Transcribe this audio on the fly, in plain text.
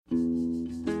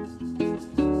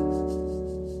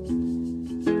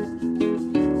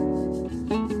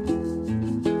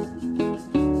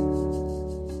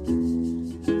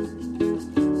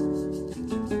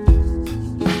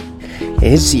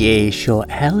It's the A Show,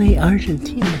 LA,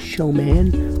 Argentina show,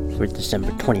 man, for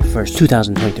December 21st,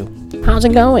 2022. How's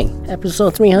it going?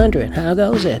 Episode 300. How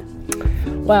goes it?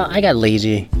 Well, I got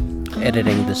lazy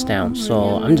editing this down,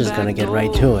 so I'm just gonna get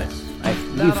right to it.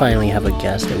 We finally have a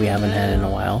guest that we haven't had in a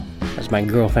while. That's my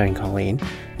girlfriend, Colleen.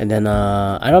 And then,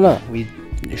 I don't know,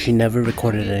 she never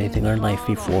recorded anything in her life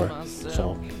before,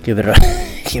 so give it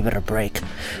a break.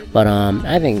 But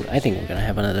I think we're gonna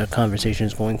have another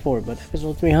conversations going forward. But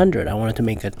episode 300, I wanted to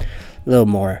make it a little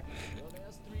more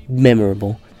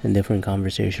memorable and different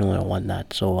conversational and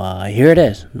whatnot. So here it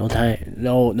is. No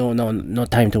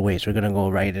time to waste. We're gonna go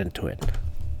right into it.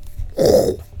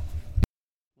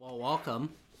 Well, welcome.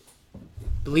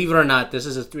 Believe it or not, this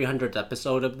is the 300th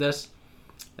episode of this,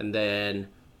 and then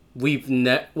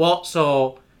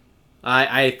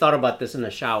I thought about this in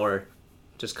the shower,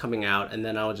 just coming out, and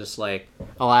then I was just like,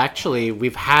 oh, actually,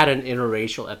 we've had an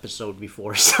interracial episode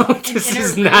before, so this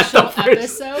is not the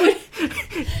first episode.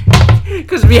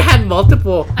 Because we had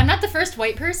multiple. I'm not the first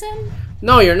white person?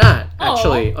 No, you're not.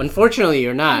 Actually, unfortunately,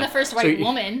 you're not. I'm the first white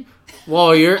woman.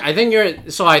 Well,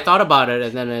 so I thought about it,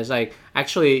 and then it's like,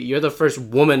 actually, you're the first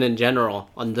woman in general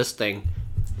on this thing.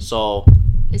 So.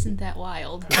 Isn't that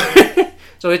wild?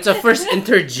 So it's a first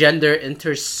intergender,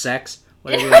 intersex.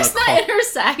 It's not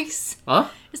intersex. Huh?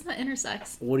 It's not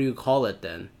intersex. What do you call it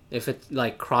then? If it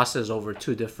like crosses over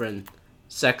two different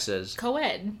sexes.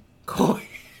 Co-ed.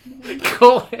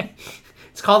 Co-ed.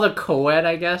 It's called a co-ed,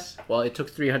 I guess. Well, it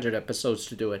took 300 episodes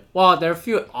to do it. Well, there are a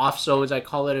few offsodes, I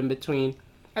call it, in between.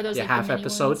 Are those the like half the mini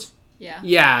episodes? Ones? Yeah.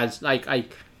 Yeah, it's like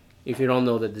if you don't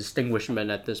know the distinguishment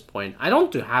at this point, I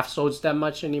don't do half-sodes that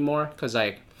much anymore because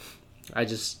I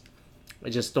just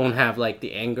don't have like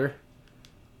the anger.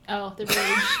 Oh, the rage.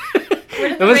 Where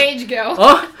did the rage go?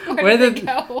 Oh, where did it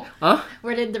go? Huh?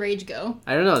 Where did the rage go?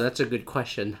 I don't know. That's a good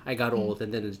question. I got old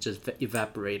and then it just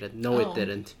evaporated. No, it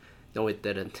didn't.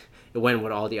 It went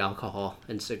with all the alcohol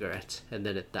and cigarettes and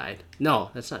then it died.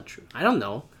 No, that's not true. I don't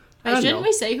know. Shouldn't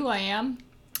we say who I am?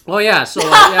 Oh yeah. So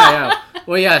yeah.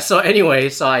 Well, yeah. So anyway,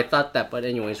 so I thought that, but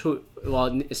anyways,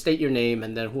 state your name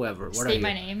and then whoever. What state are you?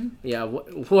 My name. Yeah.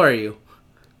 Who are you?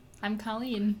 I'm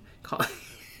Colleen.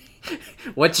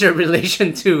 What's your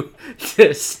relation to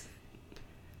this?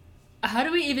 How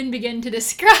do we even begin to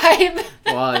describe?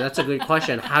 Wow, that's a good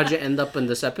question. How'd you end up in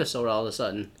this episode all of a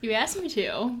sudden? You asked me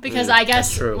to. Because I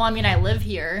guess, well, I mean, I live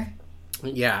here.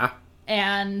 Yeah.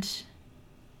 And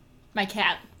my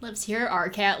cat lives here. Our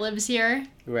cat lives here.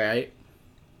 Right.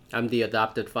 I'm the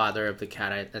adopted father of the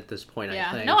cat at this point,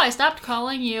 I think. No, I stopped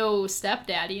calling you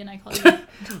stepdaddy and I called you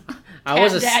I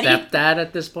was a daddy. stepdad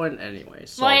at this point anyway.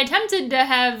 So. Well, I attempted to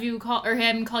have you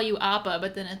him call you Appa,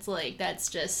 but then it's like, that's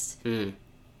just...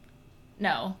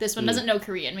 No, this one doesn't know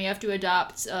Korean. We have to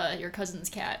adopt your cousin's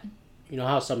cat. You know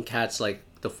how some cats, like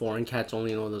the foreign cats,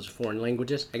 only know those foreign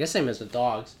languages? I guess same as the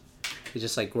dogs. They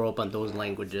just like grow up on those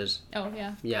languages. Oh,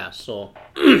 yeah. Yeah, so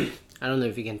I don't know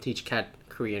if you can teach cat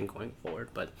Korean going forward,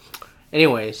 but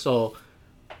anyway, so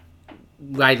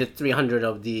I did 300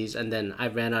 of these and then I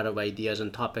ran out of ideas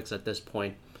and topics at this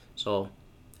point. So,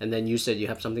 and then you said you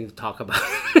have something to talk about.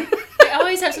 I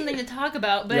always have something to talk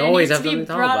about, but it needs to be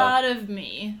brought out of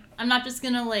me. I'm not just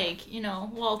gonna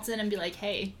waltz in and be like,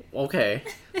 hey. Okay.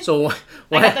 So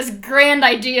I got this grand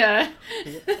idea.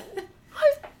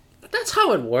 That's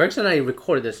how it works, and I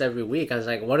record this every week. I was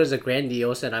like, what is a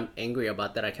grandiose that I'm angry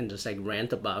about that I can just like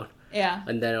rant about? Yeah.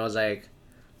 And then I was like,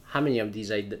 how many of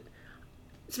these I did?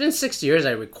 It's been 6 years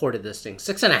I recorded this thing.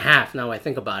 6.5 now I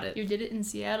think about it. You did it in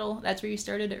Seattle. That's where you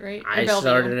started it, right? I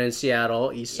started in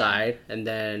Seattle, East Side, and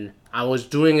then I was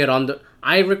doing it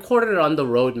I recorded it on the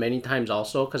road many times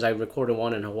also, because I recorded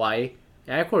one in Hawaii.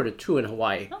 I recorded 2 in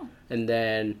Hawaii. Oh. And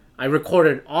then I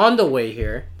recorded on the way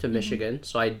here to Michigan,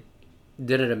 so I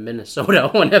did it in Minnesota,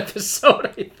 one episode,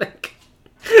 I think.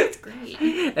 That's great.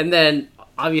 And then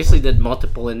obviously did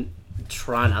multiple in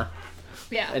Toronto.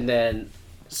 Yeah. And then,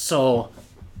 so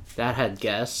that had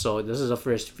guests. So this is the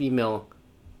first female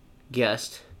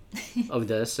guest of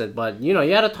this. But, you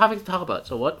had a topic to talk about.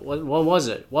 So what was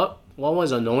it? What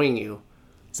was annoying you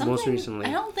most recently?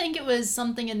 I don't think it was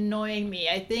something annoying me.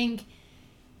 I think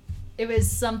it was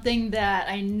something that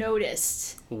I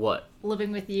noticed. What?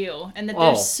 Living with you. And that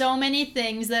there's so many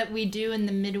things that we do in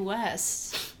the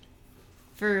Midwest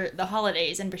for the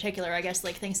holidays in particular. I guess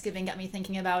like Thanksgiving got me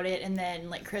thinking about it, and then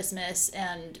like Christmas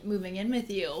and moving in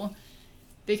with you,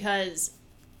 because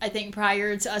I think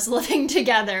prior to us living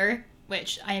together,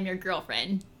 which I am your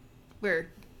girlfriend, we're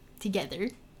together.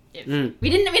 We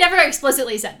never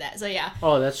explicitly said that, so yeah.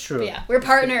 Oh, that's true. But yeah, we're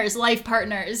partners, life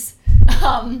partners.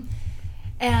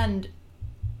 And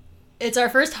it's our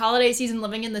first holiday season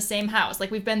living in the same house.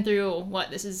 Like, we've been through,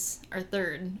 this is our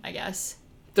third, I guess.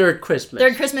 Third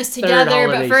Christmas together,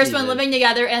 but first season. one living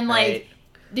together, and, like,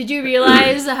 did you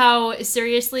realize how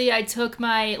seriously I took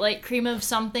my, like, cream of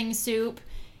something soup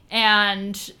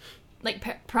and,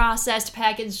 like, processed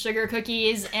packaged sugar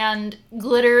cookies and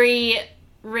glittery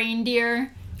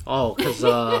reindeer? Oh, because,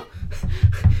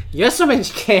 you have so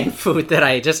much canned food that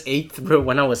I just ate through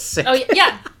when I was sick. Oh,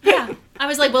 yeah. I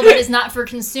was like, well, that is not for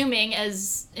consuming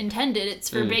as intended. It's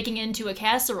for baking into a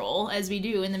casserole, as we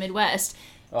do in the Midwest.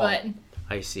 But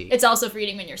I see. It's also for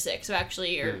eating when you're sick, so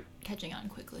actually you're catching on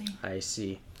quickly. I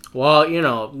see. Well,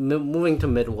 moving to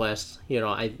Midwest,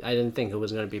 I didn't think it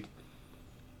was going to be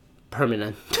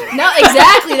permanent. No,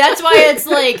 exactly. That's why it's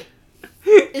like,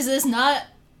 is this not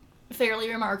fairly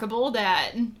remarkable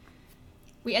that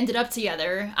we ended up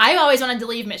together? I always wanted to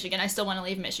leave Michigan. I still want to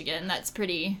leave Michigan. That's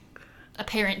pretty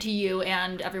apparent to you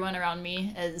and everyone around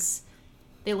me as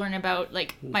they learn about,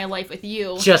 like, my life with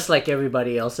you. Just like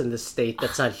everybody else in the state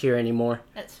that's not here anymore.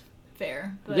 That's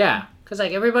fair. But... yeah, because,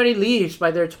 like, everybody leaves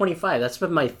by their 25. That's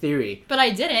been my theory. But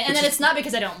I didn't, and then it's not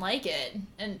because I don't like it.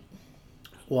 And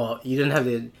well, you didn't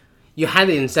have you had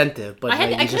the incentive, but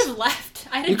I could have left.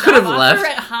 I had a you could have job left offer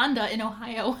at Honda in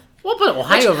Ohio. Well, but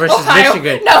Ohio versus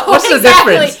Michigan. No, what's the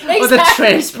difference with the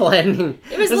transplanting?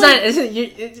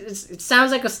 It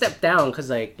sounds like a step down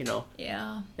because, like,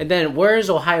 Yeah. And then where is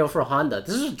Ohio for Honda?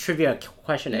 This is a trivia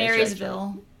question.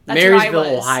 Marysville. That's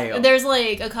Marysville, Ohio. There's,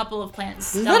 like, a couple of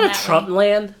plants. Isn't that a Trump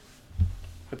way. land?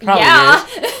 It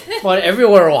probably is. But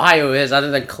everywhere Ohio is, other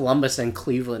than Columbus and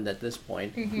Cleveland at this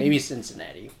point. Mm-hmm. Maybe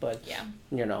Cincinnati. But,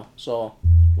 so,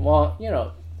 well,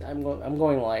 I'm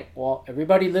going like, well,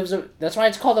 everybody lives... That's why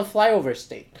it's called a flyover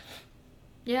state.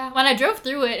 Yeah, when I drove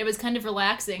through it, it was kind of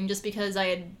relaxing just because I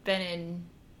had been in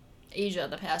Asia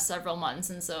the past several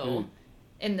months, and so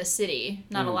in the city,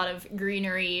 not a lot of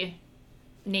greenery,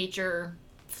 nature,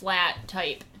 flat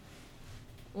type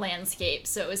landscape.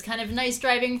 So it was kind of nice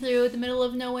driving through the middle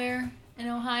of nowhere in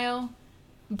Ohio,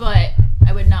 but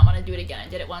I would not want to do it again. I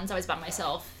did it once. I was by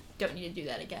myself. Don't need to do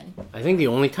that again. I think the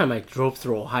only time I drove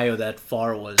through Ohio that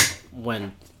far was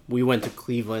when we went to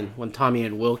Cleveland, when Tommy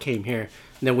and Will came here.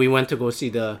 And then we went to go see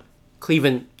the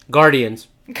Cleveland Guardians.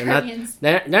 They're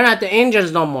not the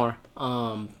Angels no more.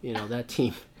 That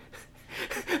team.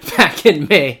 Back in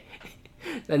May.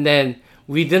 And then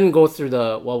we didn't go through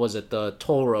the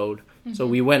toll road. Mm-hmm. So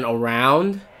we went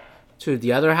around to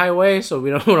the other highway, so we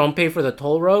don't pay for the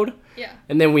toll road. Yeah.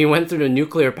 And then we went through the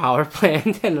nuclear power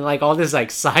plant and, like, all this,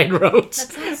 like, side roads.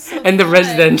 That sounds so and the fun.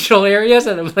 Residential areas,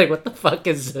 and I'm like, what the fuck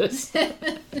is this?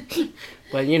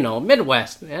 But,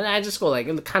 Midwest. And I just go, like,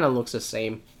 it kind of looks the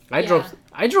same. I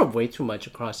drove way too much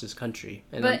across this country.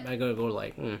 And I gotta go,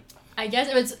 like, I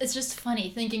guess it's just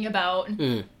funny thinking about,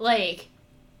 like,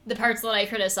 the parts that I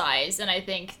criticize, and I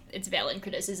think it's valid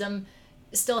criticism,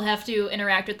 still have to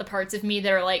interact with the parts of me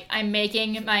that are like, I'm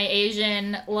making my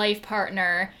Asian life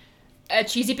partner a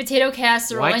cheesy potato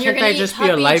casserole. Why and can't you're gonna I just eat be a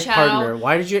puppy life chow. partner?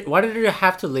 Why did you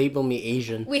have to label me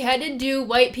Asian? We had to do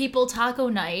white people taco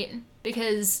night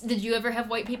because did you ever have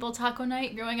white people taco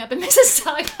night growing up in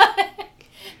Mississauga?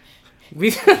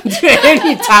 We didn't do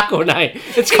any taco night.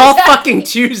 It's called fucking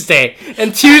Tuesday.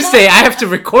 And Tuesday I have to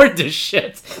record this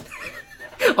shit.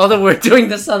 Although we're doing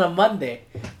this on a Monday.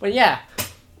 But yeah.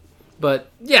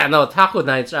 Taco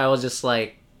nights, I was just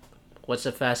like, what's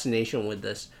the fascination with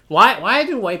this? Why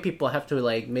do white people have to,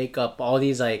 like, make up all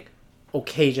these, like,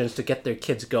 occasions to get their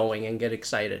kids going and get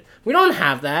excited? We don't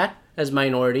have that as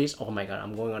minorities. Oh my god,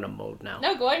 I'm going on a mode now.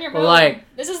 No, go on your mode.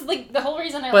 Like, this is, like, the whole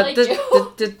reason I like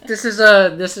you. This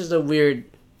is a weird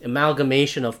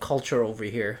amalgamation of culture over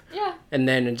here. Yeah. And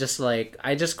then just, like,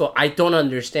 I just go, I don't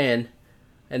understand.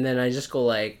 And then I just go,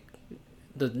 like,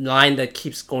 the line that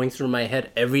keeps going through my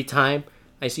head every time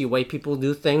I see white people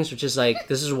do things, which is like,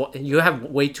 this is what you have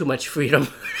way too much freedom.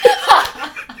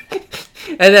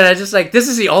 And then I just like, this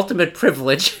is the ultimate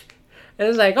privilege. And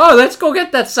it's like, oh, let's go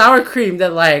get that sour cream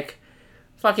that, like,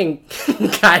 fucking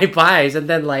guy buys. And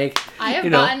then, like, I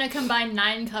have gotten a combined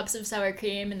 9 cups of sour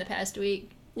cream in the past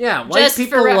week. Yeah, white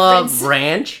people love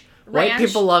ranch. White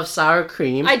people love sour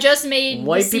cream. I just made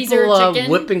white Caesar people love chicken.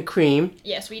 whipping cream.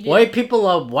 Yes, we do. White people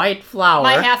love white flour.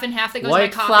 My half and half that goes in my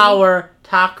coffee. White flour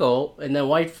taco, and then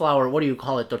white flour, what do you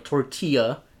call it? The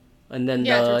tortilla. And then the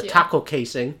tortilla. taco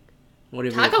casing.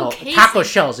 Whatever you call casing? it. Taco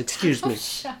shells, excuse me.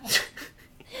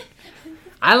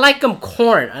 I like them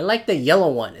corn. I like the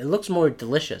yellow one. It looks more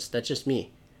delicious. That's just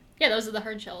me. Yeah, those are the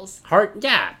hard shells.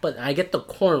 Yeah, but I get the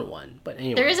corn one. But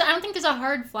anyway. I don't think there's a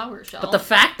hard flour shell. But the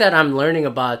fact that I'm learning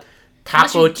about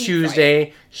Taco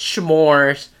Tuesday,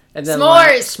 s'mores, and then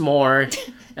s'mores,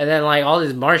 and then like all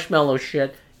this marshmallow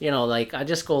shit. You know, like I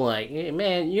just go like, hey,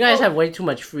 man, you guys have way too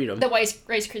much freedom. The Rice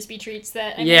Krispie treats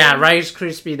that. Rice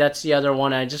Krispie. That's the other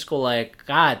one. I just go like,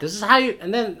 God, this is how you.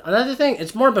 And then another thing,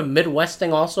 it's more of a Midwest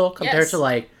thing also compared to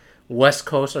like West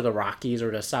Coast or the Rockies or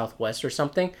the Southwest or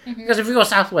something. Because if you go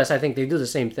Southwest, I think they do the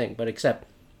same thing, but except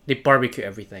they barbecue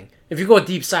everything. If you go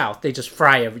deep South, they just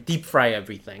deep fry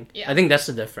everything. Yeah. I think that's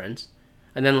the difference.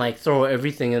 And then like throw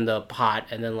everything in the pot,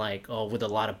 and then like with a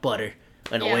lot of butter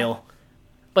and oil.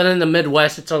 But in the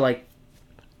Midwest, it's like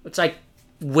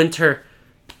winter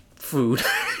food.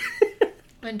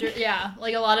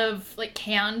 Like a lot of like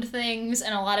canned things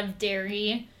and a lot of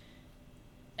dairy,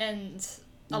 and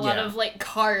a lot of like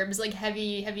carbs, like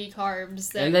heavy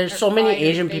carbs. And there's so many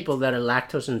Asian people that are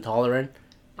lactose intolerant.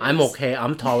 I'm okay.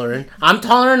 I'm tolerant. I'm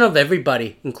tolerant of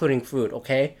everybody, including food.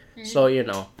 Okay, so you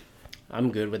know,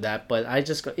 I'm good with that. But I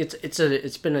just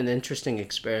it's been an interesting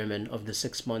experiment of the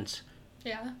 6 months.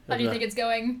 Yeah. How do you think it's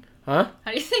going? Huh?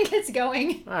 How do you think it's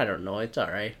going? I don't know. It's all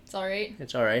right. It's all right.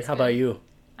 It's all right. How about you?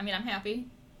 I mean, I'm happy.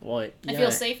 What? I feel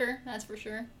safer. That's for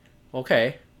sure.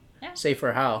 Okay. Yeah.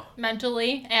 Safer how?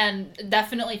 Mentally and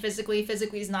definitely physically.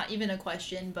 Physically is not even a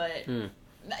question, but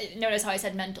notice how I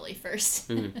said mentally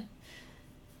first.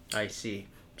 I see.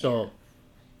 So,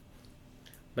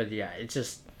 but yeah, it's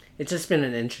just been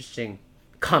an interesting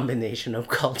combination of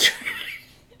culture.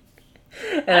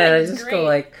 And I just go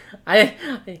like,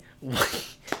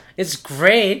 it's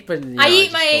great, but I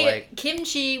eat my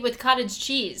kimchi with cottage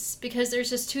cheese because there's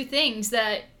just two things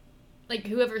that, like,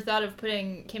 whoever thought of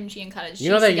putting kimchi and cottage cheese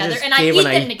together, you just and gave I eat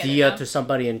an them idea together to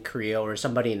somebody in Korea or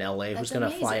somebody in LA who's gonna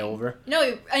fly over.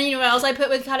 No, and you know what else I put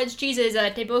with cottage cheese is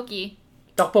tteokbokki.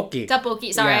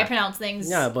 Tteokbokki. Sorry, I pronounce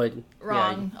things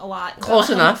wrong a lot. Close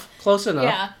enough.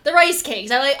 Yeah, the rice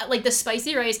cakes. I like the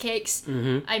spicy rice cakes.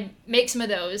 I make some of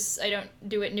those. I don't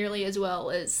do it nearly as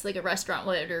well as like a restaurant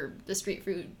would or the street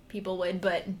food people would,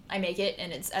 but I make it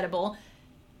and it's edible.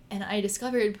 And I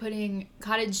discovered putting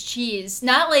cottage cheese,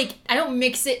 not like, I don't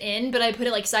mix it in, but I put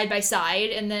it like side by side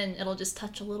and then it'll just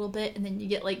touch a little bit and then you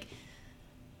get like,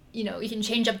 you know, you can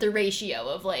change up the ratio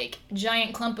of like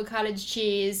giant clump of cottage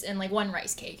cheese and like one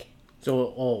rice cake.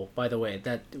 So, by the way,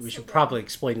 that we should probably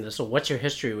explain this. So, what's your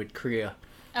history with Korea?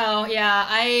 Oh yeah,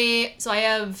 I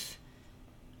have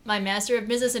my Master of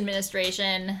Business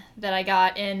Administration that I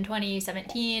got in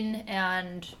 2017,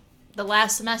 and the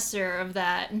last semester of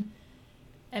that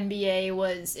MBA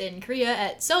was in Korea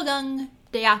at Sogung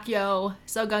Daeakyo,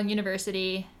 Sogung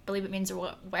University. I believe it means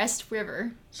West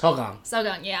River.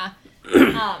 Sogung, yeah.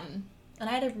 And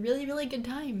I had a really, really good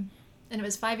time. And it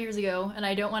was 5 years ago, and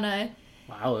I don't want to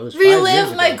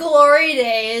relive my glory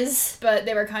days, but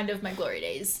they were kind of my glory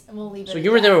days, and we'll leave it. So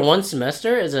you were there one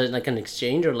semester? Is it like an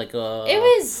exchange or like a? It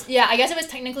was, yeah. I guess it was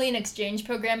technically an exchange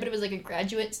program, but it was like a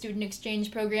graduate student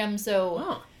exchange program.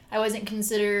 So I wasn't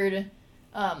considered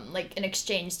like an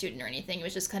exchange student or anything. It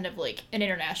was just kind of like an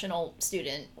international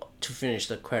student to finish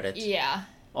the credits. Yeah.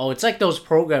 Oh, it's like those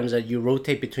programs that you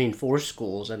rotate between 4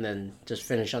 schools and then just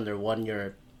finish under 1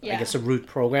 year. Yeah. I guess a root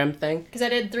program thing. Because I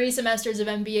did 3 semesters of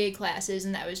MBA classes,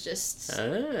 and that was just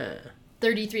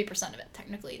 33% of it,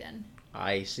 technically, then.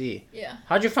 I see. Yeah.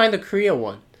 How'd you find the Korea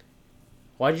one?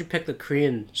 Why'd you pick the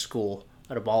Korean school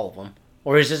out of all of them?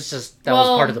 Or is this just, that was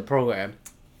part of the program?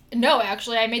 No,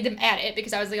 actually, I made them add it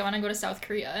because I was like, I want to go to South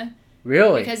Korea.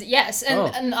 Really? Because, yes,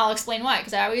 and I'll explain why.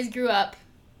 Because I always grew up,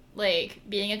 like,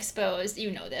 being exposed.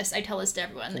 You know this. I tell this to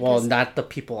everyone. Well, not the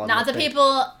people on not the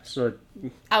people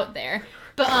out there.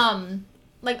 But,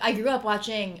 like, I grew up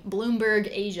watching Bloomberg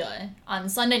Asia on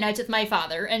Sunday nights with my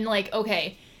father, and, like,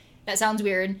 okay, that sounds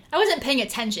weird. I wasn't paying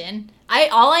attention.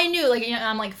 All I knew, like, you know,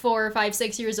 I'm, like, 4, 5,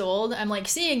 6 years old, I'm, like,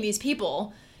 seeing these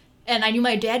people, and I knew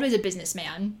my dad was a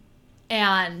businessman,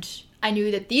 and I knew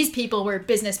that these people were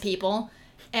business people,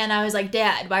 and I was like,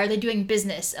 Dad, why are they doing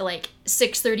business at, like,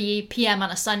 6:30 p.m.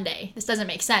 on a Sunday? This doesn't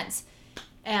make sense.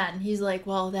 And he's like,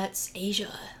 well, that's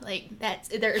Asia. Like,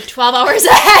 they're 12 hours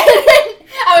ahead.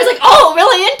 I was like, oh,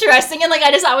 really interesting. And, like, I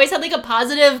just always had, like, a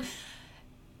positive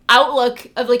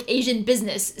outlook of, like, Asian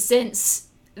business since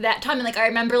that time. And, like, I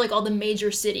remember, like, all the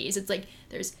major cities. It's, like,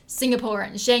 there's Singapore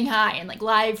and Shanghai and, like,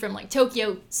 live from, like,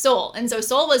 Tokyo, Seoul. And so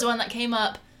Seoul was one that came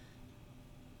up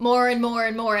more and more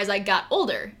and more as I got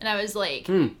older. And I was like,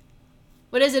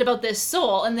 what is it about this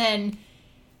Seoul? And then,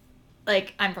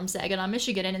 like, I'm from Saginaw,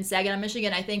 Michigan, and in Saginaw,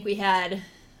 Michigan, I think we had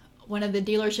one of the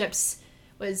dealerships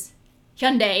was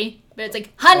Hyundai, but it's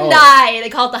like Hyundai.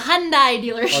 They call it the Hyundai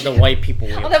dealership. Oh, the white people.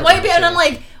 The white people. And I'm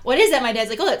like, what is that? My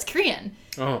dad's like, oh, that's Korean.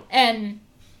 Oh. And,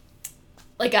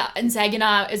 like, in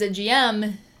Saginaw, as a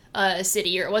GM,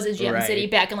 city, or it was a GM Right. city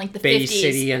back in like the Bay 50s.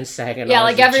 City and Saginaw. Yeah,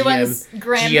 like is a everyone's GM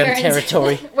grandparents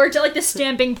territory. worked at like the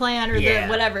stamping plant or Yeah.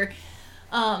 the whatever.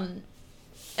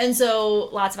 And so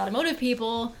lots of automotive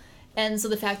people. And so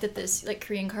the fact that this like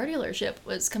Korean car dealership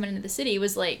was coming into the city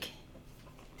was like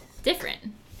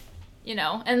different, you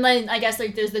know? And then I guess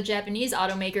like there's the Japanese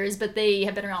automakers, but they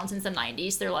have been around since the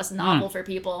 90s. They're less novel for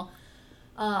people.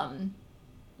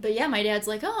 But yeah, my dad's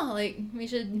like, oh, like we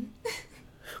should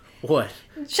What?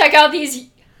 check out these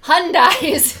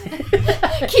Hyundais.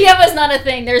 Kia was not a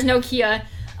thing. There's no Kia.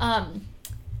 But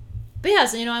yeah,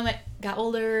 so you know, got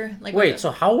older. Like Wait,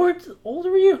 so how old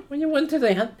were you when you went to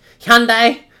the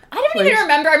Hyundai? I don't even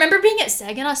remember. I remember being at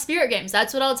Saginaw Spirit Games.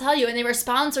 That's what I'll tell you. And they were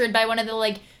sponsored by one of the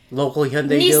like Local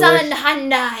Hyundai Nissan dealers?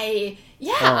 Hyundai.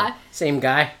 Yeah. Same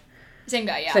guy? Same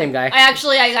guy, yeah. Same guy.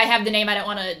 I have the name. I don't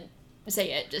want to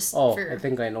say it just for... I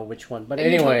think I know which one. But You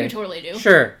anyway. you totally do.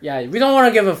 Sure. Yeah, we don't want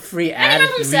to give a free ad. Anyone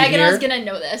from read Saginaw is here, going to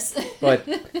know this. But,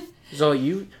 so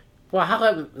you... Well, how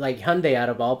come, like, Hyundai out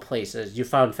of all places, you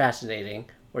found fascinating,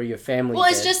 or your family Well,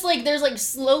 it's did? just like there's like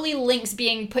slowly links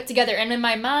being put together. And when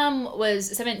my mom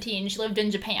was 17, she lived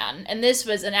in Japan, and this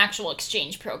was an actual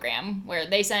exchange program where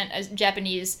they sent a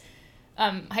Japanese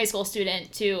high school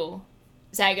student to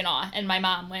Saginaw, and my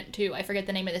mom went to, I forget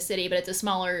the name of the city, but it's a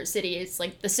smaller city. It's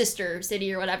like the sister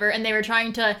city or whatever. And they were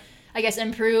trying to, I guess,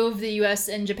 improve the U.S.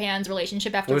 and Japan's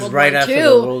relationship after World War II. It was right after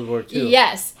the World War II.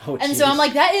 Yes. Oh, and so I'm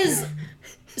like, that is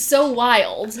so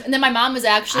wild. And then my mom was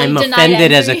actually I'm denied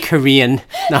offended as a entry. Korean.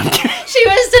 No, I'm kidding. She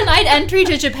was denied entry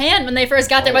to Japan when they first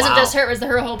got there. It wasn't wow. just her, it was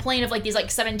her whole plane of like these like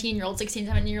 17-year-old, 16,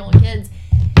 17-year-old kids.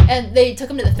 And they took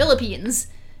them to the Philippines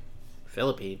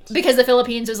Philippines. because the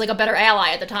Philippines was like a better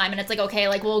ally at the time. And it's like, okay,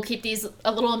 like we'll keep these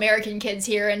little American kids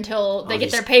here until they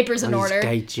get their papers in order.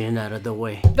 Gaijin out of the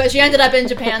way. But she ended up in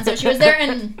Japan, so she was there.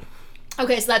 And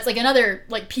okay, so that's like another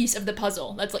like piece of the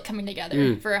puzzle that's like coming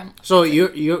together for So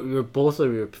you're both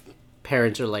of your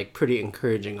parents are like pretty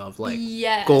encouraging of like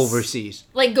yes. go overseas.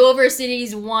 Like go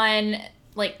overseas, one,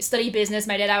 like study business.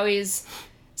 My dad always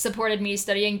supported me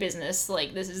studying business.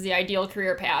 Like this is the ideal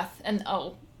career path. And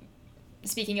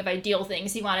speaking of ideal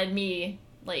things, he wanted me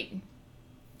like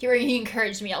he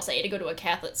encouraged me, I'll say, to go to a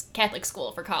Catholic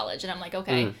school for college. And I'm like,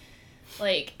 okay,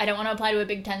 like I don't want to apply to a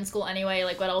Big Ten school anyway.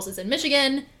 Like what else is in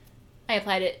Michigan? I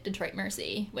applied at Detroit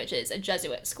Mercy, which is a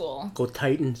Jesuit school. Go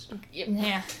Titans.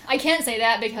 Yeah, I can't say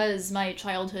that because my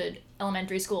childhood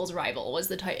elementary school's rival was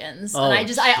the Titans, Oh,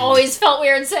 and I always felt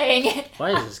weird saying it.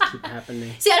 Why does this keep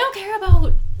happening? See, I don't care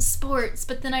about sports,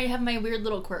 but then I have my weird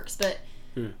little quirks. But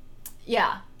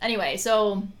yeah. Anyway,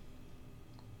 so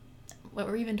what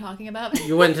were we even talking about?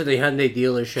 You went to the Hyundai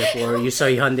dealership or you saw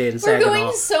Hyundai in We're Saginaw.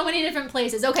 going so many different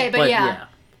places. Okay, but yeah.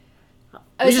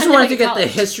 I We was just trying wanted to think get of the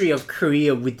college. history of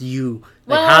Korea with you,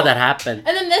 like Well, how that happened.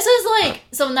 And then this is like,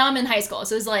 so now I'm in high school.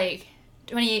 So it was like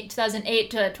 2008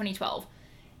 to 2012.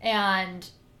 And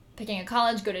picking a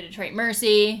college, go to Detroit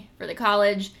Mercy for the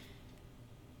college.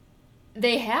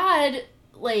 They had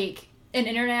like an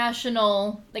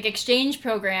international like exchange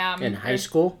program. In high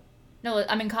school? No,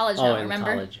 I'm in college now, in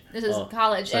remember? college. This is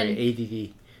college. Sorry,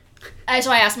 And ADD.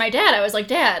 so I asked my dad, I was like,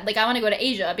 Dad, like I want to go to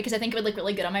Asia because I think it would look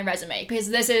really good on my resume. Because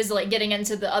this is like getting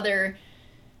into the other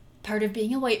part of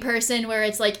being a white person where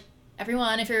it's like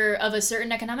everyone, if you're of a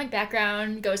certain economic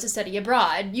background, goes to study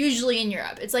abroad, usually in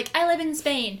Europe. It's like, I live in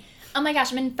Spain. Oh my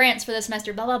gosh, I'm in France for the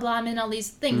semester, blah, blah, blah. I'm in all these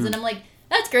things. And I'm like,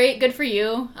 that's great. Good for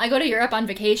you. I go to Europe on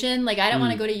vacation. Like, I don't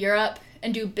want to go to Europe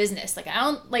and do business. Like, I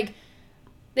don't, like,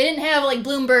 they didn't have, like,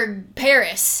 Bloomberg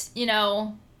Paris, you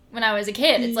know, when I was a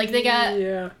kid. It's like they got...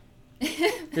 Yeah.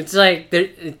 It's like,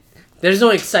 there's no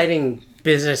exciting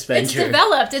business venture. It's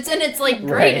developed. It's like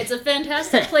great. Right. It's a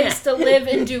fantastic place to live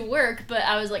and do work. But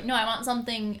I was like, no, I want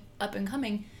something up and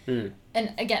coming.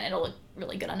 And again, it'll look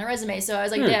really good on a resume. So I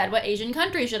was like, Dad, what Asian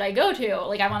country should I go to?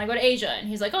 Like, I want to go to Asia. And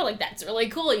he's like, oh, like that's really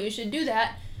cool. You should do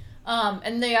that.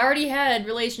 And they already had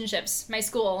relationships, my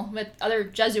school, with other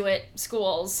Jesuit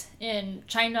schools in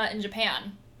China and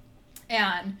Japan.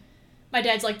 And my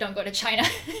dad's like, don't go to China.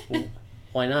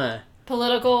 Why not?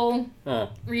 Political Oh.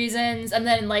 reasons, and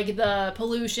then like the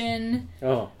pollution.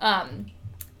 Oh.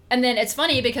 And then it's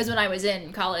funny because when I was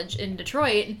in college in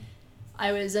Detroit,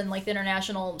 I was in like the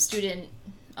international student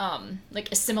like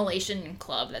assimilation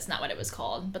club. That's not what it was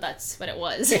called, but that's what it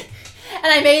was. And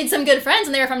I made some good friends,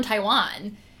 and they were from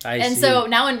Taiwan. I see. So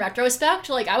now in retrospect,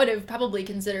 like I would have probably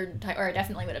considered, or I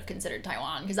definitely would have considered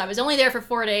Taiwan, because I was only there for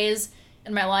 4 days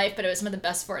in my life, but it was some of the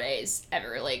best 4 days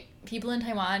ever. Like, people in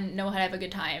Taiwan know how to have a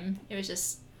good time. It was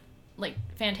just, like,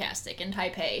 fantastic in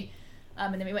Taipei.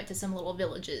 And then we went to some little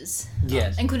villages.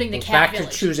 Yes. Including the We're cat back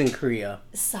village. to choosing Korea.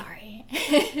 Sorry.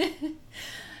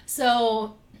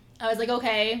 So, I was like,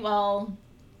 okay, well,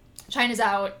 China's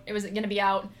out. It was going to be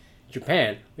out.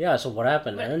 Japan. Yeah, so what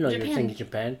happened? I didn't know you were Japan. thinking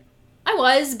Japan. I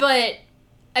was, but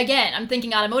again, I'm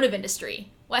thinking automotive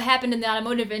industry. What happened in the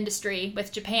automotive industry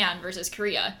with Japan versus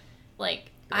Korea?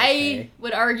 Like, I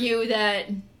would argue that,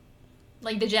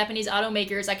 like, the Japanese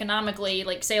automakers economically,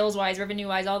 like, sales-wise,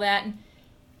 revenue-wise, all that,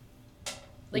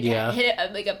 like, hit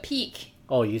a peak.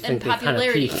 Oh, you think they kind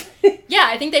of peaked? Yeah,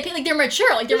 I think they peaked. Like, they're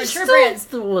mature. Like, they're mature brands.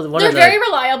 They're very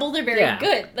reliable. They're very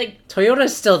good. Like,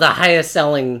 Toyota's still the highest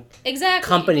selling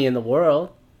company in the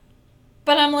world.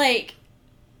 But I'm like,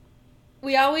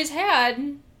 we always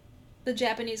had the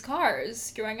Japanese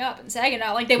cars growing up in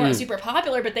Saginaw. Like, they weren't super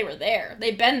popular, but they were there.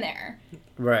 They've been there.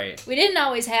 Right. We didn't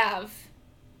always have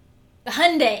the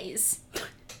Hyundais.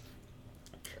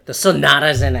 The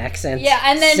Sonatas and Accents. Yeah,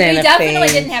 and then we definitely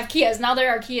didn't have Kias. Now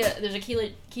there's a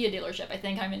Kia dealership, I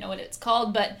think. I don't even know what it's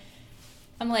called, but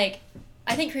I'm like,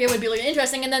 I think Korea would be really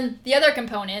interesting. And then the other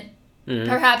component,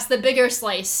 perhaps the bigger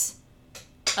slice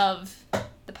of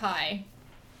the pie.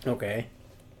 Okay.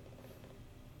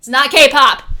 It's not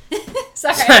K-pop.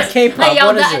 Sorry. It's not K-pop.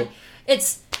 What is it?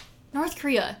 It's North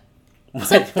Korea. It's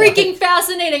so freaking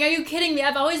fascinating. Are you kidding me?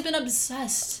 I've always been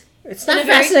obsessed. It's not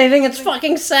fascinating. It's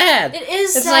fucking sad. It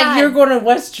is It's sad. like you're going to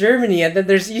West Germany and then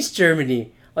there's East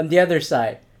Germany on the other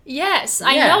side. Yes,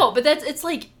 I know, but it's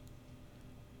like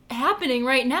happening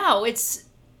right now. It's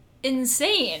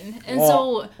insane. And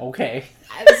so... Okay.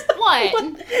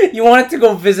 What? You wanted to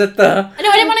go visit the... No,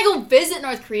 I didn't want to go visit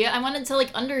North Korea. I wanted to,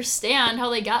 like, understand how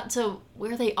they got to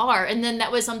where they are. And then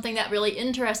that was something that really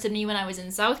interested me when I was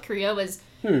in South Korea was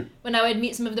when I would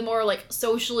meet some of the more, like,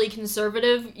 socially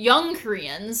conservative young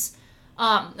Koreans.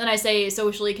 And I say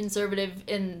socially conservative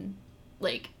in,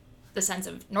 like, the sense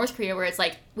of North Korea where it's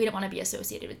like, we don't want to be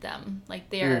associated with them. Like,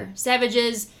 they are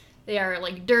savages. They are,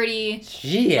 like, dirty.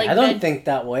 Gee, like, I don't think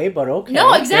that way, but okay.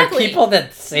 No, exactly. There are people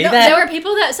that say that? There were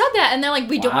people that said that, and they're like,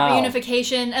 we don't want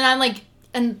reunification. And I'm like,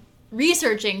 and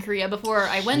researching Korea before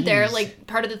I went there, like,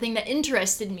 part of the thing that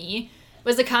interested me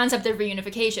was the concept of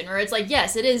reunification, where it's like,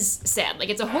 yes, it is sad. Like,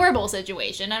 it's a horrible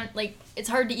situation. Like, it's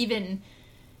hard to even,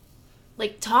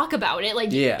 like, talk about it.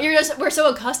 Like, we're so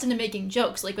accustomed to making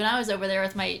jokes. Like, when I was over there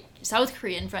with my South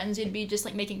Korean friends, you'd be just,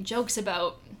 like, making jokes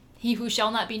about he who shall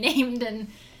not be named and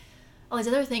all these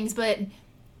other things, but,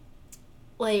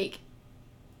 like,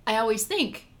 I always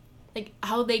think, like,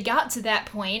 how they got to that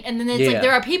point, and then it's like,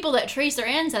 there are people that trace their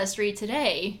ancestry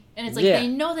today, and it's like, they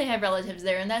know they have relatives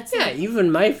there, and that's like, even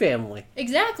my family.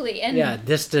 Exactly, and...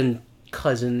 distant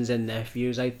cousins and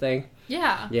nephews, I think.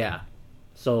 Yeah.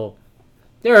 So,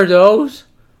 there are those,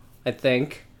 I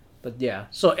think, but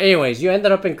so anyways, you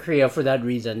ended up in Korea for that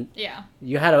reason. Yeah.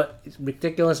 You had a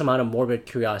ridiculous amount of morbid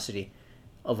curiosity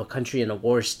of a country in a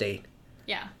war state.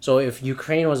 Yeah. So if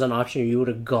Ukraine was an option, you would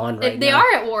have gone right now. They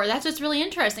are at war. That's what's really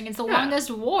interesting. It's the longest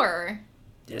war.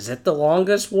 Is it the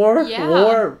longest war? Yeah.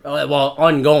 Well,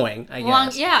 ongoing, I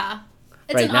guess. Yeah.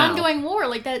 It's an ongoing war.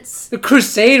 Like, that's... The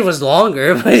Crusade was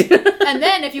longer, but... And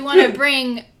then if you want to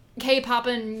bring K-pop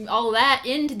and all that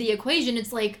into the equation,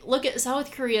 it's like, look at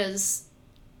South Korea's,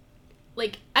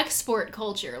 like, export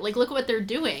culture. Like, look at what they're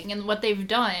doing and what they've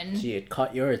done. Gee, it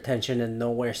caught your attention in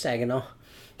nowhere, Saginaw.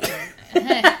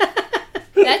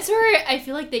 That's where I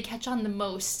feel like they catch on the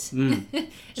most. Some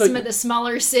of the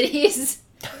smaller cities.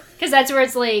 Because that's where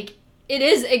it's like, it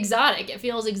is exotic. It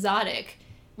feels exotic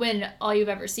when all you've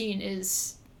ever seen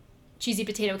is cheesy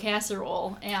potato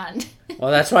casserole and...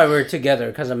 Well, that's why we're together,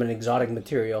 because I'm an exotic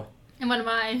material. And what am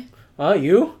I? Oh,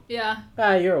 you? Yeah.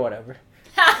 You're whatever.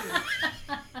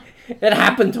 It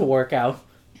happened to work out.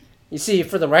 You see,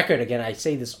 for the record, again, I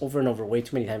say this over and over way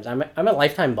too many times. I'm a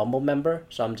lifetime Bumble member,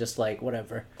 so I'm just like,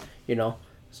 whatever, you know?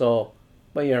 So,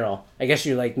 but you know, I guess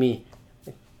you like me.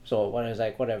 So I was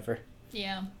like, whatever.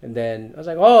 Yeah. And then I was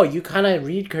like, oh, you kind of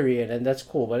read Korean, and that's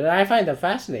cool. But I find that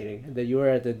fascinating that you were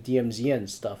at the DMZ and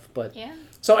stuff. But yeah.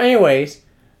 So anyways,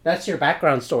 that's your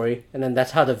background story. And then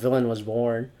that's how the villain was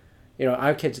born. You know,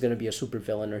 our kid's going to be a super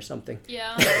villain or something.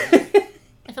 Yeah.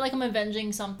 I feel like I'm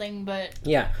avenging something, but...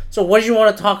 Yeah. So what did you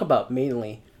want to talk about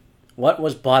mainly? What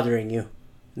was bothering you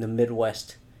in the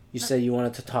Midwest? You said you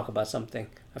wanted to talk about something.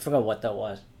 I forgot what that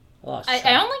was. I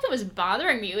don't think it was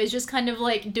bothering me. It was just kind of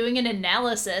like doing an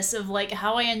analysis of like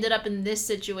how I ended up in this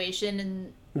situation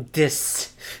and...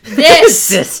 This.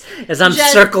 As I'm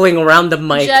circling around the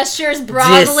mic. Gestures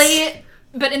broadly,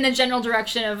 but in the general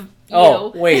direction of you.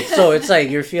 Oh, wait. So it's like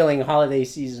you're feeling holiday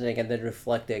seasoning and then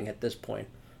reflecting at this point.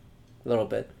 A little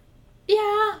bit.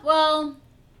 Yeah, well...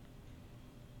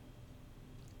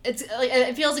 It's like,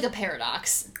 it feels like a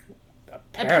paradox.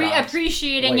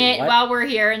 Appreciating it while we're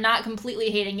here and not completely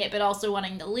hating it, but also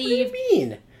wanting to leave. What do you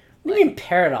mean? What do you mean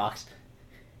paradox?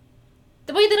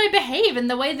 The way that I behave and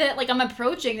the way that, like, I'm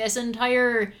approaching this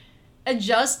entire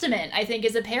adjustment, I think,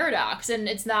 is a paradox. And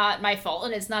it's not my fault,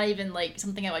 and it's not even, like,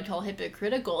 something I would call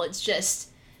hypocritical. It's just...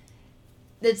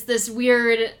 It's this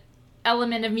weird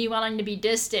element of me wanting to be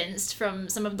distanced from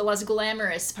some of the less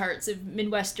glamorous parts of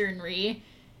Midwesternry,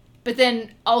 but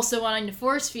then also wanting to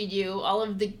force feed you all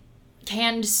of the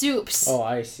canned soups. Oh,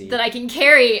 I see. That I can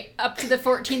carry up to the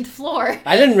 14th floor.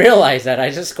 I didn't realize that.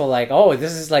 I just go like, oh,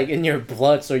 this is like in your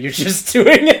blood, so you're just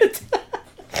doing it.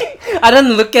 I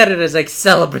didn't look at it as like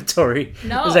celebratory.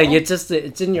 No. It's like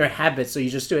it's in your habit, so you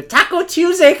just do it. Taco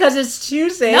Tuesday because it's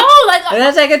Tuesday. No, like, and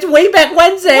that's like it's way back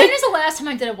Wednesday. When is the last time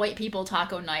I did a white people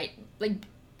taco night, like,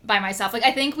 by myself? Like,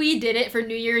 I think we did it for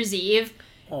New Year's Eve.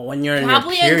 Oh, when you're in your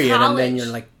period and then you're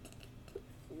like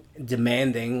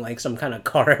demanding like some kind of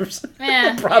carbs.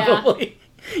 Yeah, probably. Yeah.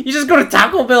 You just go to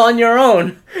Taco Bell on your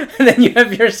own, and then you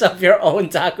have yourself your own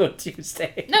Taco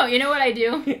Tuesday. No, you know what I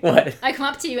do? What? I come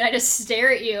up to you and I just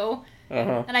stare at you,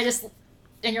 and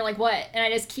you're like, what? And I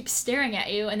just keep staring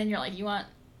at you, and then you're like, you want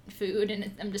food?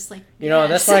 And I'm just like, you know, yes.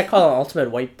 That's what I call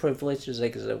ultimate white privilege. Is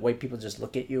like, white people just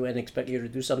look at you and expect you to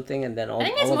do something, and then I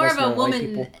think that's more of a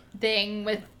woman thing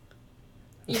with,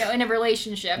 in a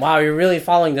relationship. Wow, you're really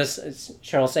following this. It's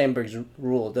Sheryl Sandberg's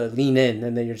rule, the lean in,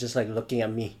 and then you're just like looking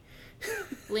at me.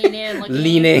 Lean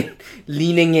in,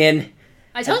 leaning in.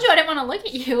 I told you I didn't want to look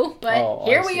at you, but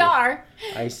here we are.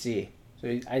 I see.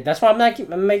 So that's why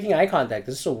I'm making eye contact.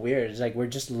 This is so weird. It's like we're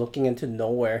just looking into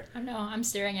nowhere. I know. I'm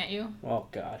staring at you. Oh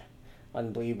God,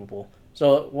 unbelievable.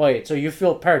 So wait, so you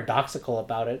feel paradoxical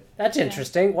about it? That's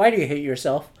interesting. Why do you hate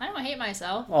yourself? I don't hate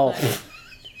myself. Oh.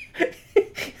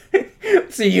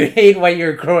 So you hate what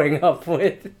you're growing up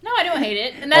with? No, I don't hate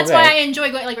it, and that's why I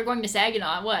enjoy going. Like, we're going to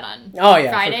Saginaw. On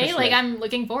Friday? Like, I'm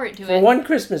looking forward to it. For one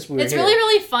Christmas, it's really,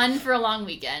 really fun for a long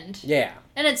weekend. Yeah.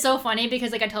 And it's so funny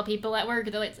because, like, I tell people at work,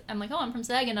 they're like, I'm like, oh, I'm from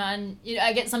Saginaw, and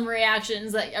I get some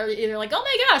reactions that are either like, oh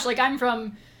my gosh, like, I'm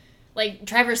from, like,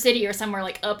 Traverse City or somewhere,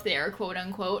 like, up there, quote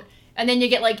unquote. And then you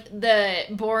get, like, the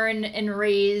born and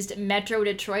raised Metro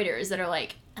Detroiters that are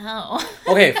like, oh.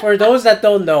 Okay, for those that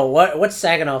don't know, what's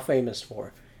Saginaw famous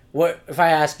for? What if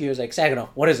I ask you, is like, Saginaw,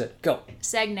 what is it? Go.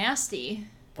 Sag Nasty.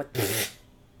 What?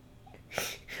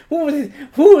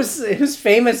 Who's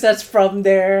famous that's from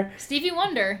there? Stevie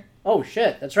Wonder. Oh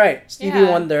shit, that's right. Stevie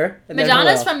Wonder. And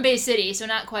Madonna's from Bay City, so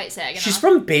not quite Saginaw. She's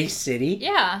from Bay City?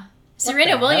 Yeah.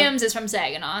 Serena Williams is from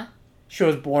Saginaw. She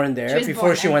was born there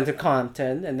before she went to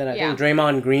Compton, and then I think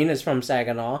Draymond Green is from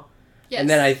Saginaw. Yes. And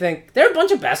then I think there are a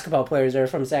bunch of basketball players that are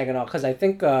from Saginaw, because I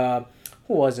think who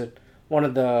was it? One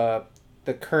of the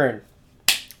current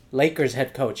Lakers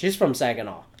head coach. He's from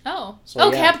Saginaw. Oh.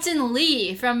 Captain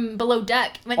Lee from Below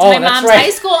Deck went to my mom's high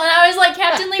school, and I was like,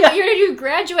 Captain Lee, what year did you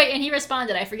graduate? And he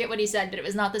responded, I forget what he said, but it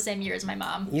was not the same year as my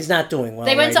mom. He's not doing well.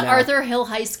 They went to Arthur Hill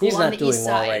High School on the east side. He's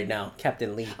not doing well right now,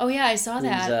 Captain Lee. Oh yeah, I saw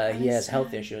that. He has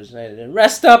health issues.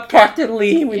 Rest up, Captain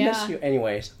Lee. We miss you.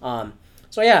 Anyways,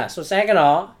 so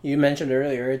Saginaw, you mentioned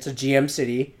earlier, it's a GM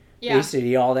city, Bay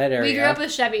City, all that area. We grew up with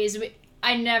Chevys.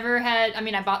 I never had.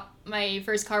 I bought my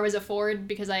first car was a Ford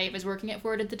because I was working at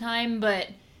Ford at the time, but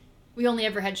we only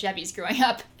ever had Chevys growing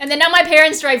up. And then now my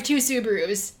parents drive 2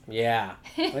 Subarus. Yeah.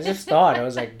 I just thought, I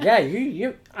was like, yeah,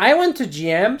 you. I went to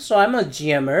GM, so I'm a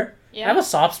GMer. Yeah. I have a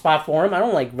soft spot for him. I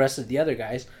don't like the rest of the other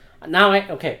guys.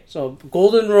 So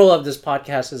golden rule of this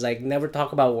podcast is like never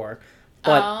talk about work.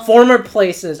 But former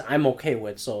places I'm okay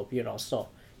with, so you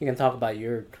can talk about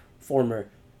your former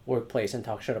workplace and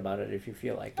talk shit about it if you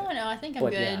feel like it. Oh no, I think I'm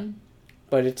good. Yeah.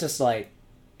 But it's just like,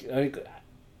 I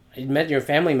met your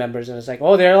family members and it's like,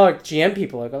 oh, they're like GM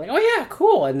people. Like, oh yeah,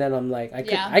 cool. And then I'm like, I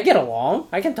get along.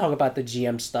 I can talk about the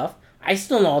GM stuff. I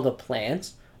still know all the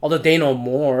plants, although they know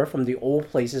more from the old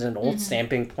places and old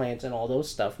stamping plants and all those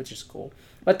stuff, which is cool.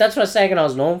 But that's what Saginaw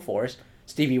is known for: is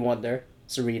Stevie Wonder,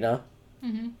 Serena.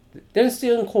 Mm-hmm. Didn't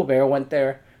Stephen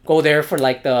Colbert go there for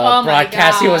like the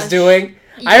broadcast he was doing?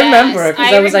 Yes, I remember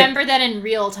because I remember that in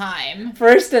real time.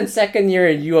 First and second year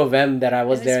at U of M that I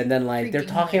was there, and then like they're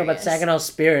talking about Saginaw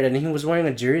Spirit, and he was wearing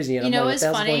a jersey, and I'm like, what the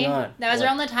hell's going on? That was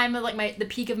around the time of like the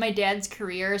peak of my dad's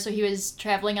career, so he was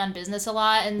traveling on business a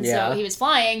lot, and so he was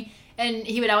flying, and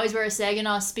he would always wear a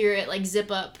Saginaw Spirit like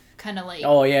zip up kind of like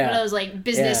one of those like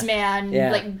businessman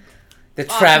like. The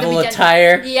travel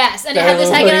attire. Yes, and it had the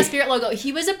Saginaw Spirit logo.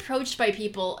 He was approached by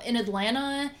people in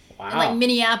Atlanta and like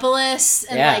Minneapolis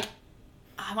and like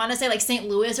I want to say like St.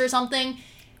 Louis or something.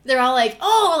 They're all like,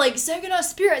 oh, like Saginaw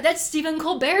Spirit, that's Stephen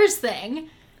Colbert's thing.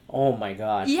 Oh my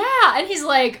god. Yeah, and he's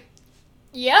like,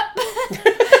 yep.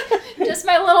 Just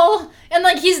my little... And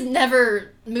like he's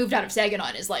never moved out of Saginaw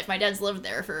in his life. My dad's lived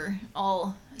there for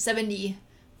all 74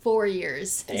 4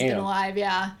 years he's been alive,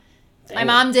 yeah. Damn. My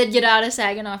mom did get out of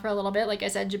Saginaw for a little bit, like I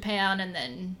said, Japan, and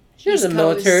then she was in the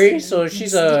military, so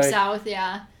she's deep south,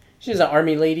 yeah. She's an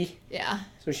army lady. Yeah.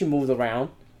 So she moved around.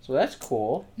 So that's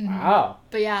cool. Wow.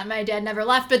 But yeah, my dad never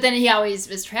left, but then he always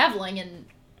was traveling, and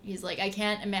he's like, I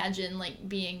can't imagine like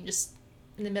being just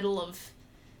in the middle of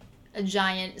a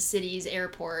giant city's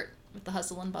airport with the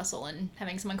hustle and bustle and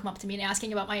having someone come up to me and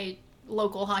asking about my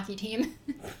local hockey team.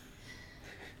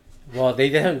 Well, they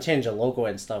didn't change the logo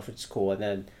and stuff, which is cool. And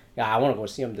then, yeah, I want to go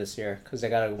see them this year because they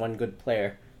got one good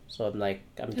player. So I'm like,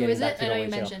 getting back to I know the you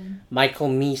mentioned. Michael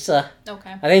Misa.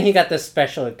 Okay. I think he got the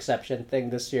special exception thing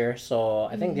this year. So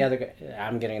I think the other guy,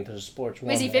 I'm getting into the sports.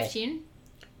 Was he 15?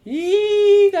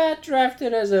 He got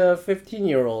drafted as a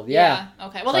 15-year-old. Yeah.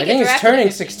 Okay. Well, so I think he's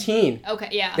turning 16. Okay.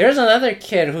 Yeah. There's another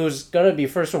kid who's gonna be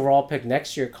first overall pick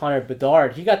next year, Connor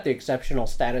Bedard. He got the exceptional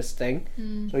status thing,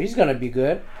 so he's gonna be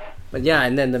good. But yeah,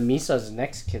 and then the Misa's the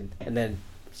next kid, and then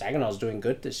Saginaw's doing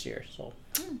good this year. So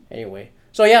anyway,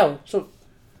 so yeah, so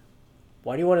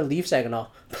why do you want to leave Saginaw?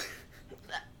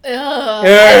 You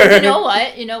know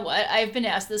what? I've been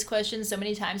asked this question so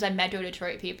many times by Metro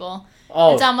Detroit people.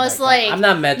 Oh, it's almost like I'm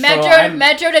not Metro.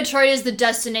 Metro Detroit is the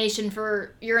destination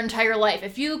for your entire life.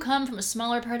 If you come from a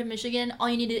smaller part of Michigan, all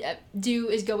you need to do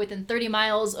is go within 30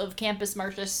 miles of Campus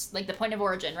Martius, like the point of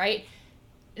origin, right?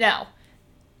 No.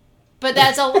 But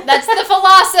that's the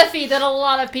philosophy that a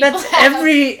lot of people have.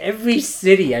 Every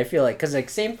city, I feel like, because like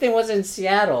same thing was in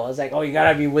Seattle. It's like, oh, you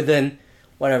gotta be within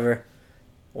whatever.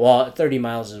 Well, 30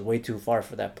 miles is way too far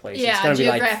for that place. Yeah, it's gonna be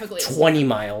like 20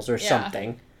 miles or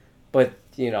something. But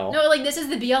you know, no, like this is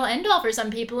the be all end all for some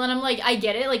people, and I'm like, I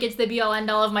get it. Like it's the be all end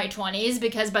all of my 20s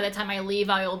because by the time I leave,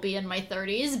 I will be in my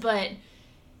 30s. But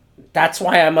that's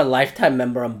why I'm a lifetime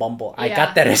member on Bumble. I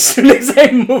got that as soon as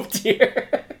I moved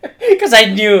here. Because I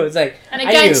knew it's like and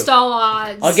against all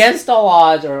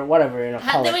odds, or whatever, you know.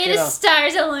 The way the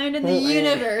stars align in the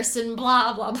universe and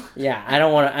blah blah blah. Yeah, I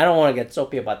don't want to get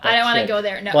soapy about that. I don't want to go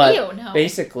there. No, but no.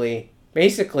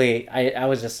 Basically, I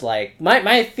was just like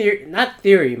my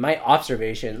theory, my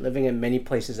observation, living in many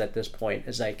places at this point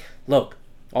is like, look,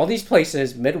 all these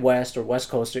places, Midwest or West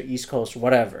Coast or East Coast or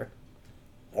whatever,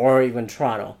 or even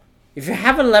Toronto. If you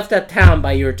haven't left that town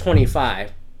by you're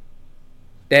 25.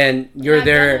 Then you're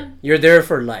there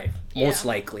for life, most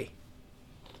likely.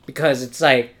 Because it's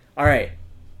like, all right,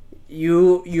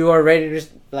 you are ready to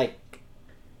just, like,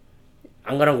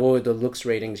 I'm going to go with the looks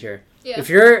ratings here. Yeah.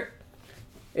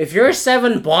 If you're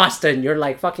 7 Boston, you're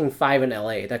like fucking 5 in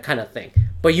LA, that kind of thing.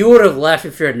 But you would have left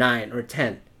if you're 9 or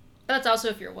 10. That's also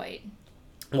if you're white.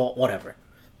 Well, whatever.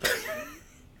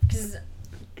 Because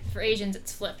for Asians,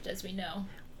 it's flipped, as we know.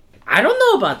 I don't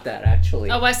know about that, actually.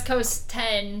 A West Coast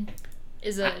 10...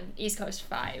 is an East Coast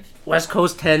 5. West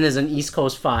Coast 10 is an East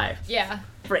Coast 5. Yeah.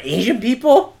 For Asian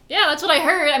people? Yeah, that's what I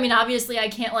heard. I mean, obviously, I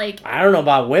can't, like... I don't know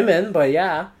about women, but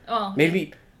yeah. Oh.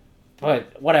 Maybe,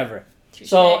 but whatever. Touché.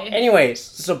 So, anyways,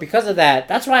 so because of that,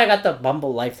 that's why I got the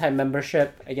Bumble Lifetime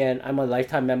membership. Again, I'm a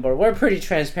Lifetime member. We're pretty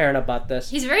transparent about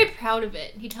this. He's very proud of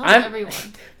it. He tells everyone.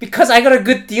 Because I got a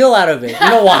good deal out of it. You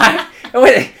know why?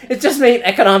 It just made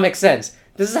economic sense.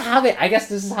 This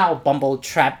is how Bumble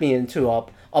trapped me into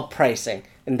a pricing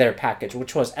in their package,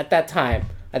 which was at that time,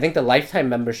 I think the lifetime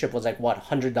membership was like what,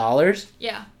 $100?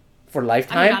 Yeah. For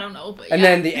lifetime? I mean, I don't know, but yeah. And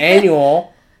then the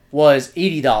annual was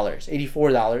 $80,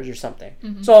 $84 or something.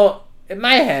 Mm-hmm. So in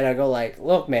my head, I go like,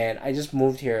 look, man, I just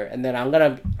moved here, and then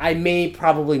I may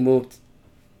probably move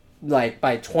like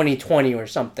by 2020 or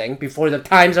something before the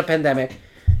times of pandemic.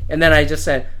 And then I just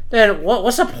said, then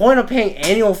what's the point of paying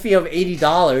annual fee of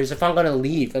 $80 if I'm gonna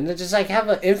leave? And then just like have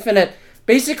an infinite.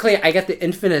 Basically, I get the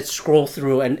infinite scroll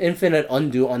through and infinite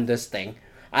undo on this thing.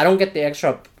 I don't get the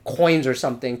extra coins or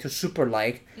something to super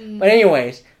like. Mm. But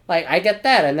anyways, like I get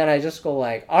that, and then I just go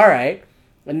like, all right.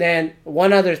 And then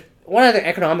one other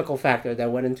economical factor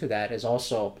that went into that is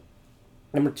also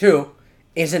number 2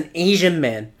 is an Asian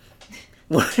man.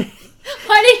 Why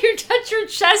did you touch your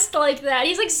chest like that?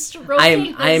 He's like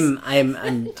stroking.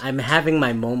 I'm having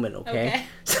my moment. Okay.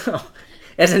 So,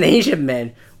 as an Asian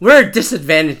man, we're a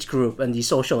disadvantaged group in these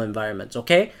social environments.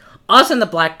 Okay. Us and the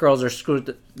black girls are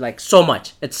screwed like so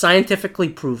much. It's scientifically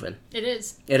proven. It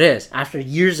is. It is after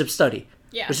years of study.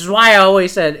 Yeah. Which is why I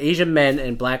always said Asian men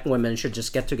and black women should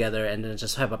just get together and then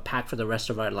just have a pact for the rest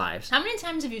of our lives. How many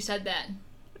times have you said that?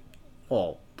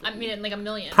 Oh. I mean, like a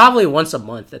million. Probably once a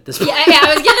month at this point. Yeah,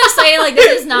 I was gonna say like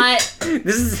this is not.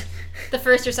 This is the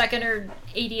first or second or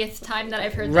 80th time that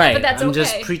I've heard that, right. But that's I'm okay.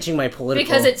 just preaching my political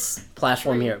because it's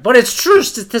platform true. here. But it's true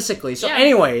statistically. So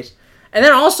anyways, and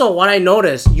then also what I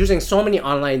noticed using so many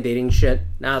online dating shit,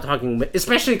 now talking,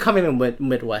 especially coming in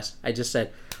Midwest, I just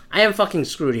said, I am fucking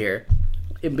screwed here,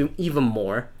 even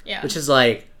more. Yeah. Which is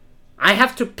like, I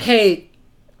have to pay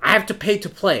to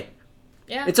play.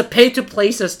 Yeah. It's a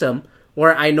pay-to-play system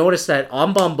where I noticed that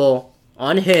on Bumble,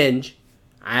 on Hinge,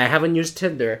 I haven't used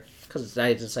Tinder because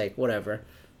I just like, whatever.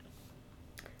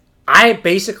 I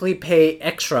basically pay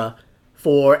extra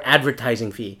for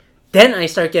advertising fee. Then I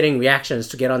start getting reactions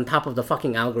to get on top of the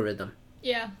fucking algorithm.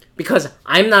 Yeah. Because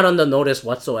I'm not on the notice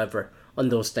whatsoever on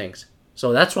those things.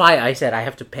 So that's why I said I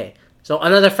have to pay. So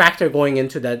another factor going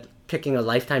into that picking a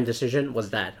lifetime decision was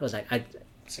that. I was like,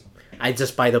 I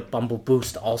just buy the Bumble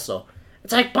Boost also.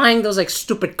 It's like buying those like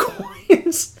stupid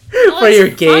coins for your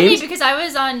games. Funny because I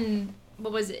was on,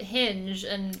 what was it, Hinge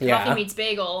and Coffee Meets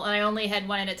Bagel, and I only had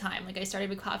one at a time. Like I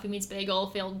started with Coffee Meets Bagel,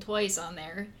 failed twice on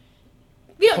there.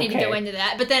 We don't need to go into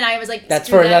that. But then I was like, that's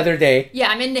for another day. Yeah,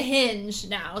 I'm into Hinge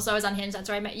now, so I was on Hinge. That's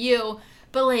where I met you.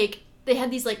 But like they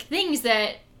had these like things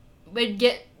that would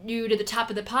get you to the top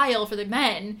of the pile for the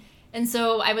men. And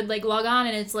so I would, like, log on,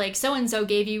 and it's like, so-and-so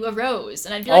gave you a rose.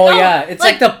 And I'd be like, oh yeah. It's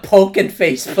like the poke in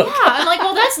Facebook. Yeah, I'm like,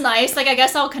 well, that's nice. Like, I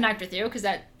guess I'll connect with you, because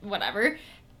that, whatever.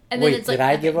 And then wait, it's like, did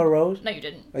I give a rose? No, you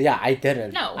didn't. Yeah, I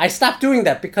didn't. No. I stopped doing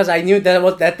that because I knew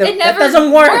that that never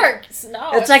doesn't work. Works.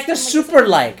 No, it's like the super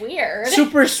like. Weird.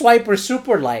 Super swipe or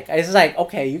super like. It's like,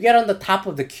 okay, you get on the top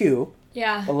of the queue.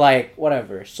 Yeah. But like,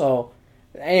 whatever. So,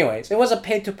 anyways, it was a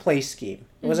pay-to-play scheme.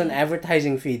 It was an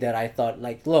advertising fee that I thought,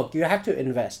 like, look, you have to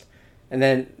invest. And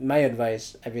then my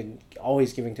advice I've been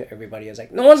always giving to everybody is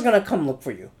like, no one's going to come look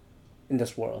for you in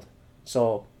this world.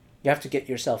 So you have to get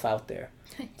yourself out there.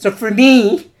 So for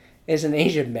me, as an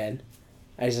Asian man,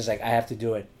 I was just like, I have to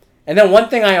do it. And then one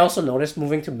thing I also noticed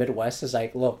moving to Midwest is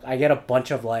like, look, I get a bunch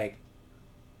of like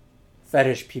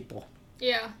fetish people.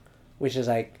 Yeah. Which is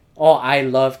like, oh, I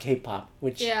love K-pop,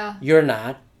 which you're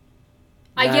not.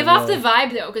 I give off the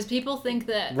vibe, though, because people think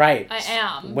that I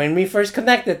am. When we first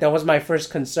connected, that was my first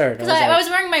concern. Because I was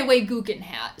wearing my Wei Gukin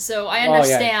hat, so I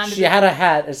understand. Oh, yeah. She had a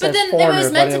hat that says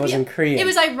foreigner, but it was in Korean. It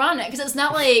was ironic, because it's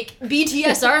not like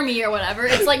BTS Army or whatever.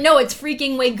 It's like, no, it's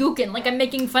freaking Wei Gukin. Like, I'm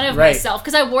making fun of myself,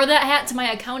 because I wore that hat to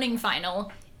my accounting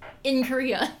final in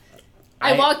Korea.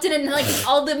 I walked in and, like,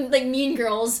 all the, like, mean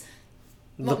girls...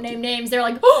 won't name names. They're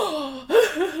like,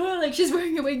 oh, like she's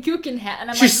wearing a Wei Gukin hat,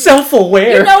 and I'm she's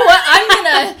self-aware. You know what?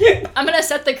 I'm gonna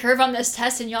set the curve on this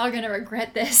test, and y'all are gonna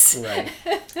regret this. Right.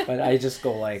 But I just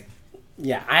go like,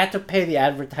 yeah, I had to pay the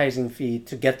advertising fee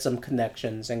to get some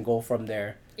connections and go from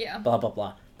there. Yeah. Blah blah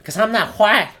blah. Because I'm not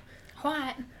white.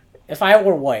 White. If I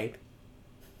were white.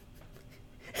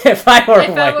 If I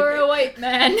were a white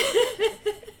man.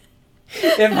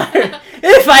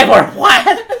 if I were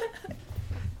white.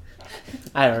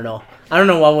 I don't know. I don't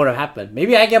know what would have happened.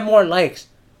 Maybe I get more likes,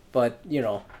 but, you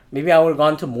know, maybe I would have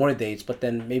gone to more dates, but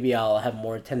then maybe I'll have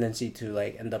more tendency to,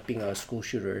 like, end up being a school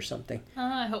shooter or something.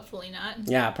 Hopefully not.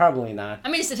 Yeah, probably not. I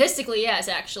mean, statistically, yes,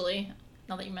 actually.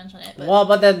 Now that you mention it. But... Well,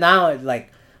 but then now,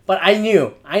 like... But I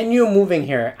knew moving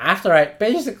here after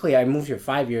I moved here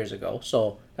 5 years ago,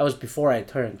 so that was before I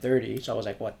turned 30, so I was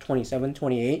like, what, 27,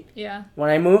 28? Yeah. When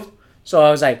I moved? So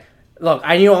I was like, look,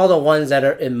 I knew all the ones that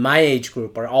are in my age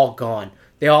group are all gone.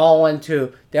 They all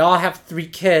have 3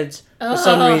 kids for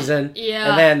some reason. Yeah.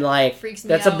 And then, like,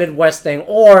 that's out. a Midwest thing.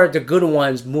 Or the good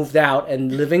ones moved out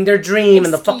and living their dream in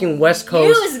the fucking West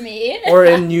Coast. Excuse me. Or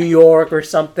in New York or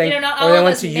something. You know, not or all they of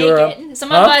went us to make Europe. it.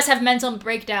 Some of us have mental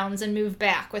breakdowns and move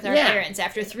back with our Yeah. parents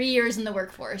after 3 years in the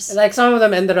workforce. Like, some of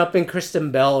them ended up in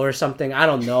Kristen Bell or something. I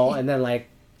don't know. And then, like,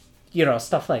 you know,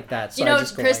 stuff like that. So you know, I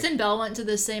just go Kristen Bell went to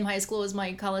the same high school as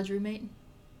my college roommate.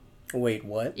 Wait,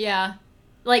 what? Yeah.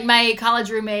 Like, my college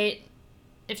roommate,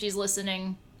 if she's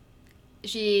listening,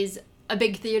 she's a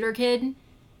big theater kid.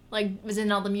 Like, was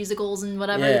in all the musicals and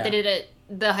whatever that they did at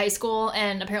the high school.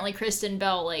 And apparently Kristen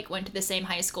Bell, like, went to the same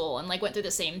high school and, like, went through the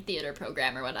same theater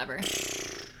program or whatever.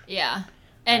 Yeah.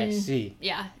 And, I see.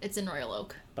 Yeah, it's in Royal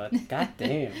Oak. But,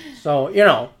 goddamn. So, you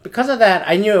know, because of that,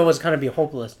 I knew it was going to be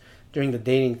hopeless during the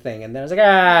dating thing, and then I was like,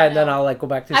 and then I'll, like, go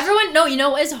back to... you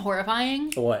know what is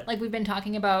horrifying? What? Like, we've been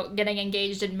talking about getting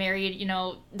engaged and married, you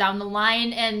know, down the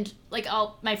line, and, like,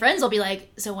 my friends will be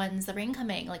like, so when's the ring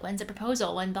coming? Like, when's the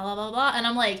proposal? When blah, blah, blah, blah? And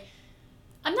I'm like,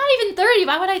 I'm not even 30.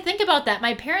 Why would I think about that?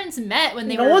 My parents met when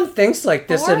they were 40. No one thinks like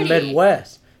this in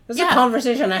Midwest. This is a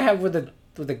conversation I have with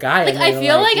a guy. Like, I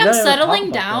feel like I'm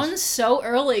settling down so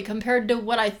early compared to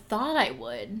what I thought I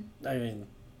would. I mean,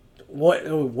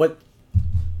 what...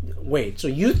 wait, so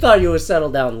you thought you would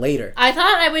settle down later? I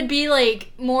thought I would be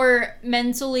like more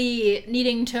mentally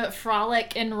needing to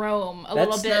frolic and roam a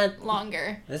little bit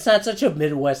longer. That's not such a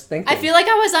Midwest thinking. I feel like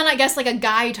I was on, I guess, like a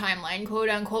guy timeline, quote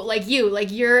unquote, like you.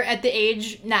 Like you're at the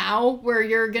age now where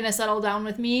you're gonna settle down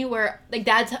with me, where like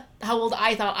that's how old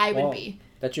I thought I would be.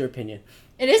 That's your opinion.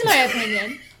 It is my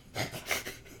opinion.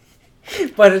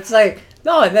 But it's like,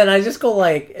 no, and then I just go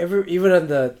like, even on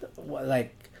the,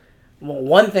 like,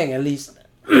 one thing at least,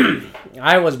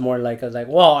 I was like,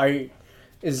 well,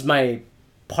 is my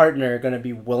partner going to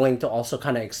be willing to also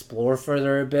kind of explore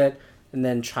further a bit and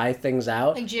then try things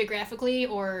out? Like geographically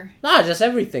or? No, just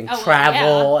everything.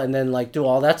 Travel and then like do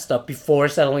all that stuff before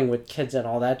settling with kids and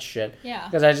all that shit. Yeah.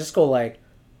 Because I just go like,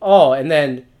 oh, and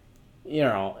then, you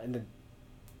know,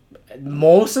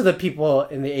 most of the people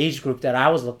in the age group that I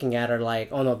was looking at are like,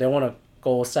 oh no, they want to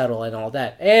go settle and all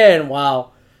that. And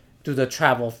while do the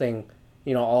travel thing,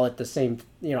 you know, all at the same,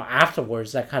 you know,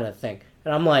 afterwards, that kind of thing.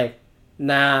 And I'm like,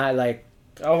 nah, like,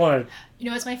 I want to... You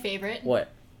know what's my favorite? What?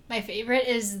 My favorite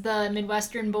is the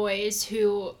Midwestern boys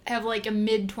who have like a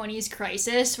mid-20s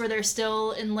crisis where they're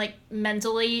still in like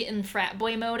mentally in frat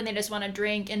boy mode and they just want to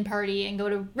drink and party and go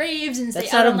to raves and stay out.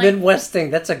 That's not a Midwest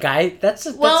thing. That's a guy. That's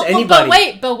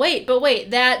anybody. But wait.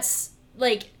 That's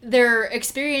like they're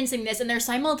experiencing this and they're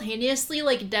simultaneously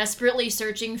like desperately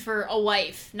searching for a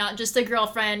wife, not just a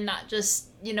girlfriend, not just,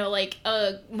 you know, like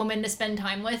a woman to spend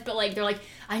time with, but like they're like,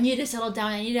 I need to settle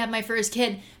down, I need to have my first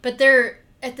kid. But they're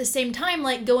at the same time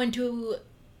like going to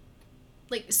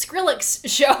like Skrillex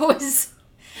shows.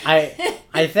 I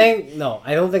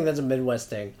don't think that's a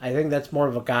Midwest thing. I think that's more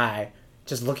of a guy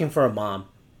just looking for a mom.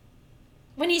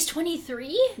 When he's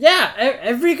 23? Yeah,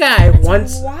 every guy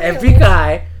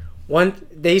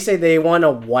they say they want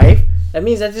a wife. That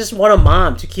means they just want a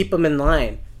mom to keep them in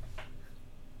line.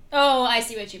 Oh, I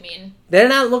see what you mean. They're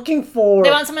not looking for. They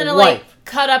want someone to like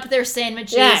cut up their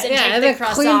sandwiches and take and the then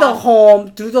crust clean off. the home,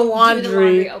 do the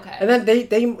laundry, okay. And then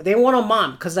they want a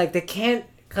mom because like they can't,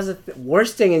 because the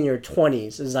worst thing in your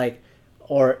 20s is like,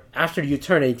 or after you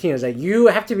turn 18 is like you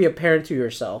have to be a parent to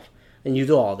yourself and you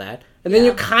do all that, and then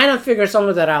you kind of figure some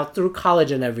of that out through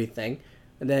college and everything,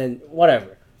 and then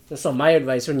whatever. So my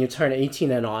advice when you turn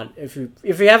 18 and on, if you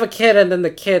have a kid and then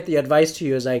the advice to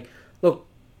you is like, look,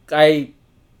 I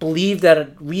believe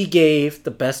that we gave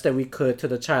the best that we could to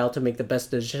the child to make the best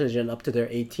decision up to their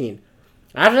 18.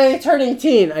 After they turn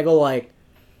 18, I go like,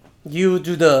 you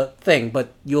do the thing,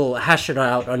 but you'll hash it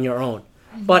out on your own.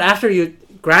 Mm-hmm. But after you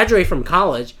graduate from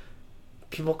college,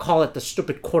 people call it the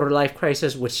stupid quarter-life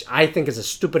crisis, which I think is the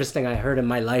stupidest thing I heard in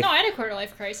my life. No, I had a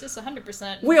quarter-life crisis,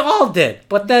 100%. We all did,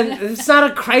 but then it's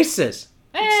not a crisis.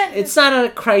 It's not a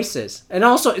crisis. And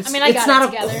also, it's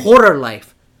not a quarter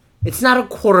life. It's not a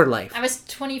quarter life. I was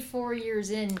 24 years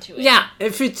into it. Yeah,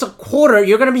 if it's a quarter,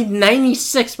 you're going to be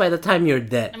 96 by the time you're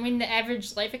dead. I mean, the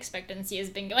average life expectancy has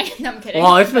been going... No, I'm kidding.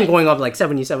 Well, it's been going up like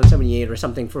 77, 78 or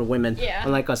something for women. Yeah.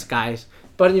 Unlike us guys.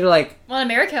 But you're like... Well,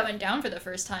 America went down for the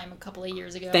first time a couple of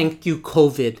years ago. Thank you,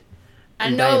 COVID. I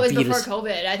know it was before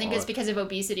COVID. I think it's because of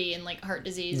obesity and like heart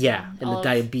disease. Yeah, and the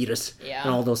diabetes. Yeah.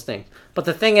 And all those things. But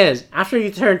the thing is, after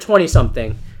you turn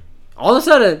 20-something, all of a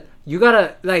sudden... You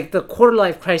gotta, like, the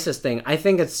quarter-life crisis thing, I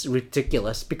think it's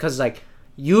ridiculous because, like,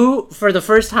 you, for the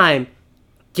first time,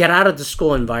 get out of the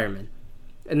school environment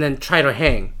and then try to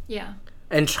hang. Yeah.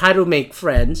 And try to make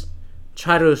friends,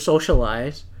 try to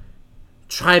socialize,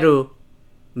 try to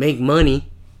make money,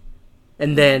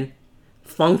 and then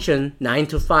function 9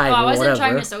 to 5 or whatever. I wasn't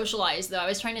trying to socialize, though. I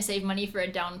was trying to save money for a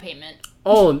down payment.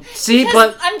 Oh, see,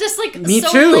 but... I'm just, like, me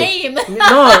so too. lame.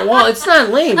 No, well, it's not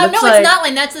lame. No, it's not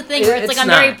lame. That's the thing where it's like, I'm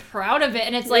very proud of it,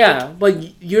 and it's like... Yeah,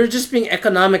 but you're just being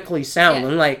economically sound,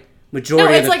 unlike majority of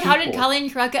the people. No, it's like, how did Colleen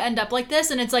Kraka end up like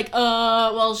this? And it's like,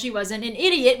 well, she wasn't an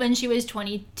idiot when she was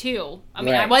 22. I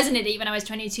mean, I was an idiot when I was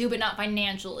 22, but not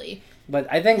financially. But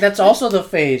I think that's also the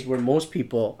phase where most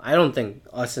people, I don't think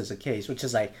us is the case, which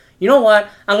is like, you know what,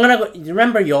 I'm going to go,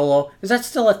 remember YOLO? Is that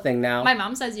still a thing now? My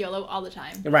mom says YOLO all the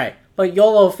time. Right. But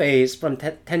YOLO phase from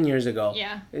 10 years ago,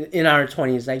 in our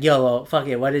 20s, like YOLO, fuck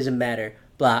it, what does it matter?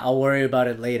 Blah, I'll worry about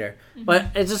it later. Mm-hmm. But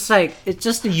it's just like, it's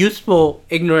just the youthful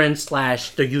ignorance /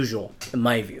 the usual, in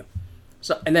my view.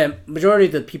 So, and then majority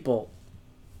of the people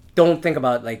don't think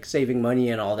about like saving money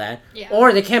and all that. Yeah.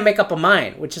 Or they can't make up a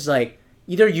mind, which is like,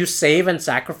 either you save and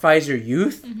sacrifice your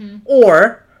youth,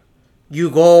 or you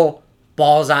go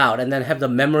balls out and then have the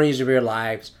memories of your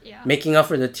lives, making up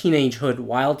for the teenagehood,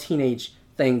 wild teenage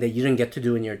thing that you didn't get to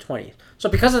do in your 20s. So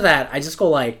because of that, I just go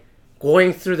like,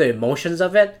 going through the emotions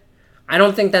of it, I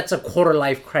don't think that's a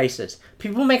quarter-life crisis.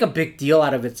 People make a big deal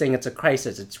out of it saying it's a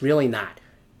crisis. It's really not.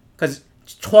 Because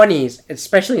 20s,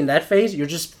 especially in that phase, you're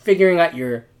just figuring out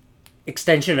your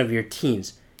extension of your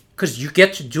teens. Because you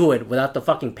get to do it without the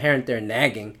fucking parent there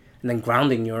nagging and then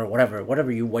grounding you or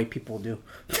whatever you white people do.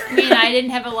 I mean, I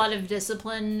didn't have a lot of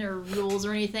discipline or rules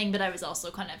or anything, but I was also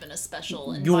kind of in a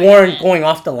special environment. You weren't going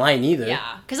off the line either.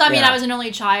 Yeah, because I mean, I was an only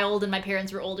child, and my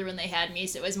parents were older when they had me,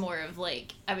 so it was more of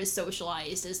like I was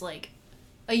socialized as like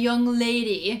a young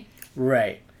lady.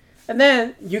 Right, and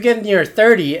then you get near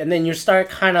 30, and then you start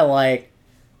kind of like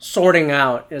sorting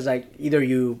out. It's like either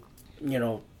you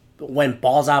know, went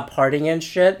balls out partying and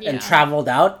shit and traveled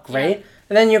out, great. Yeah.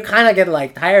 And then you kind of get,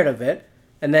 like, tired of it.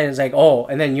 And then it's like, oh,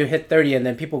 and then you hit 30 and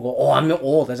then people go, oh, I'm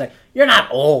old. It's like, you're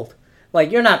not old.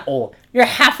 Like, you're not old. You're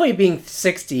halfway being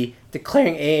 60,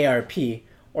 declaring AARP,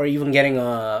 or even getting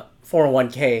a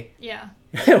 401k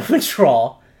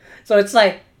withdrawal. So it's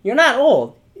like, you're not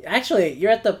old. Actually,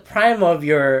 you're at the prime of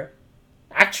your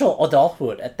actual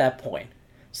adulthood at that point.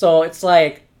 So it's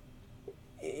like,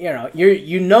 you know,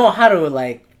 you know how to,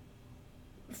 like,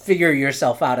 figure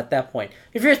yourself out at that point.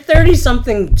 If you're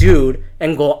 30-something dude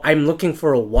and go, I'm looking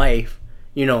for a wife,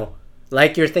 you know,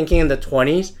 like you're thinking in the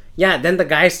 20s, yeah, then the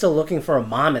guy's still looking for a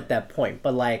mom at that point.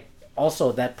 But, like,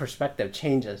 also that perspective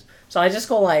changes. So I just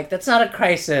go, like, that's not a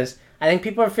crisis. I think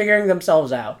people are figuring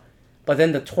themselves out. But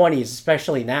then the 20s,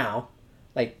 especially now,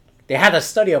 like, they had a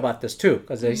study about this, too,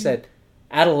 because they said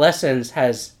adolescence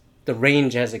the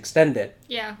range has extended.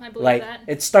 Yeah, I believe like, that.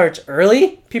 It starts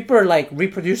early. People are, like,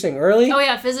 reproducing early. Oh,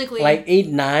 yeah, physically. Like, 8,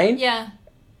 9. Yeah.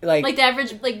 Like the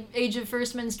average, like, age of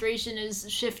first menstruation is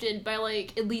shifted by,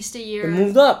 like, at least a year. It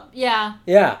moved up. Yeah.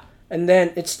 Yeah. And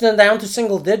then it's still down to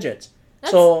single digits.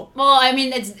 Well, I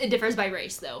mean, it differs by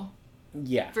race, though.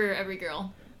 Yeah. For every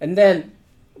girl. And then,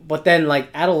 but then, like,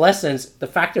 adolescence, the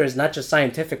factor is not just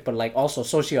scientific, but, like, also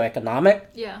socioeconomic.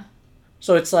 Yeah.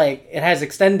 So it's like, it has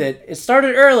extended. It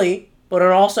started early, but it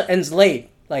also ends late.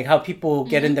 Like how people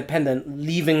get independent,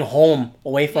 leaving home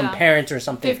away from parents or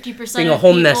something. 50% being of a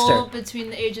home people nester. Between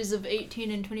the ages of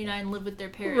 18 and 29 live with their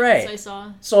parents, right. I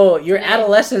saw. So your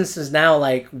adolescence is now,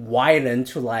 like, widened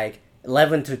to, like,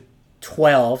 11 to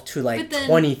 12 to, like,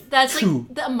 22. That's,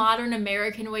 like, the modern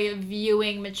American way of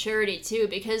viewing maturity, too,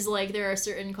 because, like, there are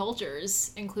certain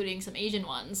cultures, including some Asian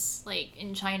ones, like,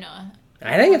 in China.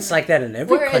 I think it's like that in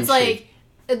every country. Where it's, like,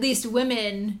 at least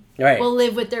women will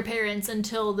live with their parents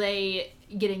until they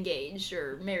get engaged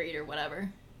or married or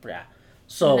whatever. Yeah.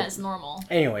 So and that's normal.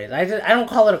 Anyways, I don't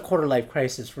call it a quarter life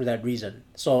crisis for that reason.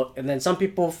 So, and then some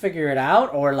people figure it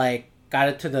out or, like, got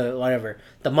it to the whatever.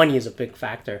 The money is a big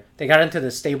factor. They got into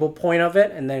the stable point of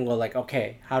it and then go, like,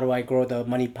 okay, how do I grow the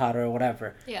money pot or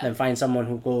whatever? Yeah. And then find someone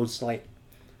who goes, like,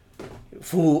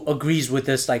 who agrees with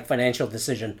this, like, financial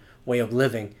decision way of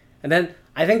living. And then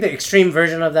I think the extreme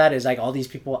version of that is, like, all these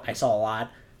people I saw a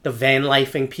lot. The van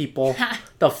lifing people,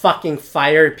 the fucking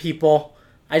fire people.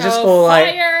 I just go like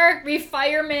fire,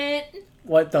 refirement.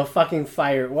 What the fucking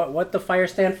fire? What the fire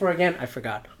stand for again? I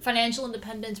forgot. Financial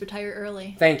independence, retire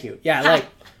early. Thank you. Yeah, like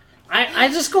I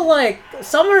just go like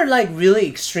some are like really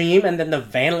extreme, and then the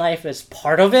van life is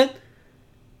part of it.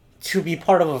 To be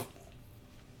part of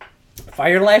a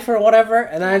fire life or whatever,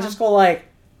 and then I just go like,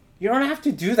 you don't have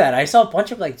to do that. I saw a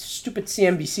bunch of like stupid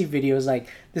CNBC videos, like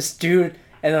this dude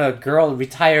and a girl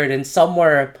retired in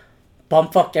somewhere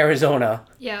bumfuck Arizona.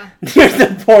 Yeah. Near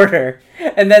the border.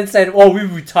 And then said, oh, we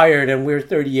retired and we're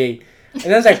 38. And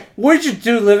then it's like, what did you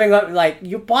do living up? Like,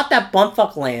 you bought that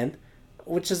bumfuck land,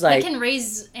 which is like... They can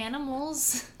raise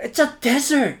animals. It's a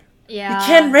desert. Yeah. You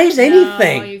can't raise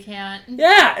anything. No, you can't.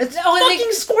 Yeah, it's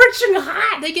fucking scorching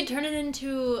hot. They could turn it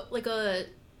into, like, a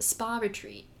spa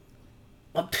retreat.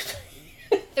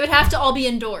 It would have to all be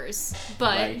indoors,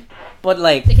 but... Right. But,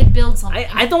 like... They could build something.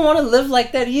 I don't want to live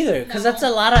like that either, because that's a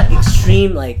lot of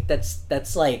extreme, like,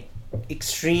 that's like,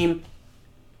 extreme,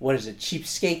 what is it,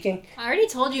 cheapskating? I already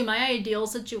told you my ideal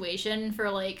situation for,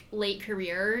 like, late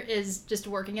career is just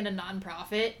working in a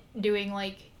nonprofit, doing,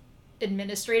 like,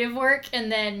 administrative work,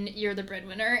 and then you're the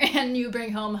breadwinner, and you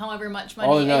bring home however much money.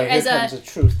 Oh, no, here comes the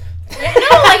truth. No,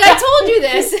 like, I told you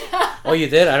this. Oh, you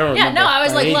did? I don't remember. Yeah, no, I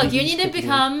was like, look, you need to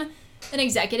become an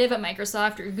executive at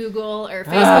Microsoft or Google or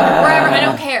Facebook or wherever. I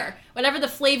don't care. Whatever the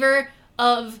flavor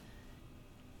of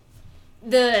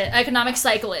the economic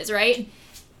cycle is, right?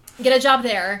 Get a job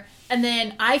there, and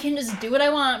then I can just do what I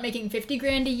want, making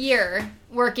 $50,000 a year,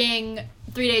 working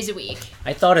 3 days a week.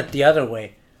 I thought it the other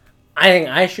way. I think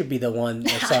I should be the one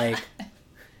that's like,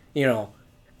 you know,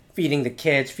 feeding the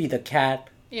kids, feed the cat.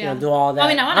 Yeah. You know, do all that. I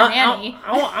mean, I want a nanny.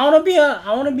 I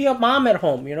want to be a mom at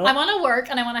home, you know? I want to work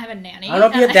and I want to have a nanny. I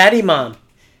want to be a daddy mom.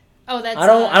 Oh, that's...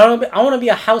 I want to be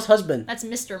a house husband. That's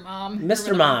Mr. Mom.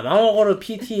 Mr. Mom. I want to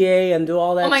go to PTA and do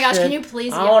all that shit. Oh my gosh, can you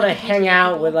please... I want to hang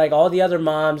out with like all the other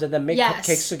moms and then make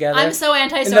cupcakes together. I'm so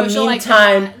antisocial. In the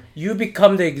meantime, you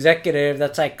become the executive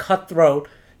that's like cutthroat,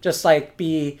 just like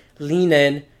be lean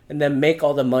in and then make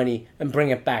all the money and bring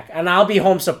it back. And I'll be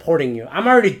home supporting you. I'm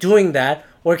already doing that,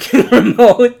 working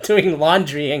remote, doing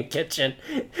laundry and kitchen,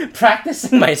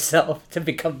 practicing myself to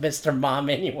become Mr. Mom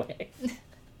anyway.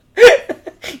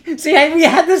 See, we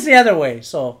had this the other way,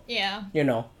 so yeah,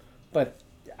 but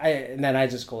and then I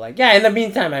just go like, in the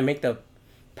meantime, I make the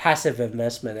passive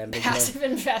investment and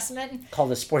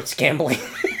call it sports gambling.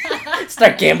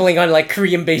 Start gambling on like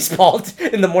Korean baseball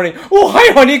in the morning. Oh,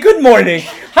 hi, honey. Good morning.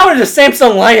 How are the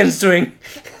Samsung Lions doing?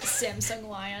 Samsung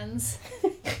Lions.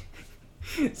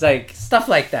 It's like stuff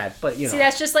like that, but See,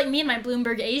 that's just like me and my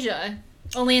Bloomberg Asia.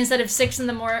 Only instead of 6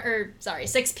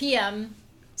 p.m.,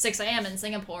 6 a.m. in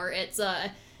Singapore, it's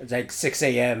like 6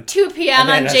 a.m. 2 p.m.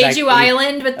 on Jeju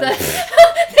Island with the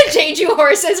the Jeju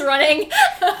horses running.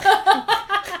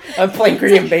 I'm playing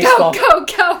Korean baseball.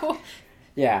 Go.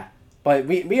 Yeah, but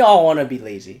we all want to be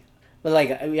lazy, but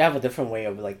like we have a different way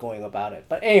of like going about it.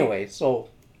 But anyway, so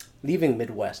leaving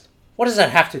Midwest, what does that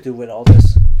have to do with all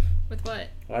this? With what?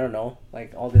 I don't know,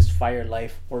 like all this fire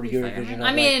life or your vision of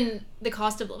I mean, the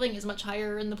cost of living is much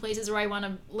higher in the places where I want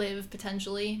to live,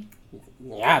 potentially.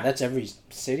 Yeah, that's every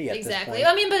city at this point.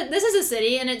 I mean, but this is a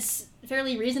city, and it's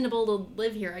fairly reasonable to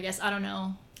live here, I guess. I don't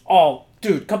know. Oh,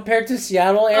 dude, compared to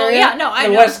Seattle area? Oh, yeah, no, I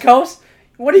know. The West Coast?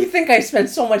 What do you think I spent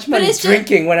so much money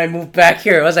drinking when I moved back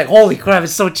here? I was like, holy crap,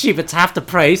 it's so cheap. It's half the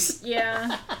price.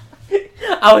 Yeah.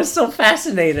 I was so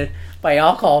fascinated by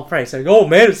alcohol price. Like, oh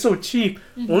man, it's so cheap.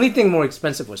 Mm-hmm. Only thing more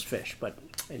expensive was fish, but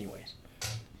anyways.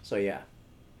 So yeah.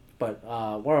 But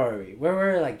where are we?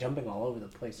 We're like jumping all over the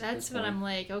place. That's what I'm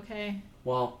like, okay.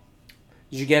 Well,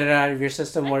 did you get it out of your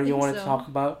system? What do you want to talk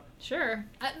about? Sure.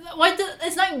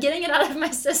 It's not getting it out of my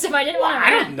system. I didn't want to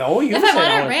rant. I don't know. If I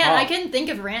want to rant, I can think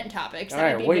of rant topics. All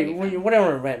right, what do you want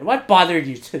to rant? What bothered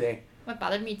you today? What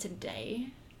bothered me today?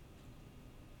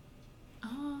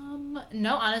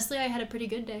 No, honestly, I had a pretty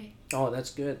good day. Oh,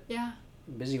 that's good. Yeah.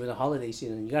 Busy with the holiday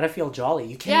season. You gotta feel jolly.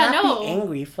 You cannot be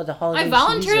angry for the holiday season. I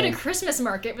volunteered at a Christmas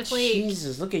market with like...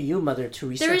 Jesus, look at you, Mother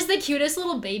Teresa. There was the cutest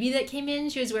little baby that came in.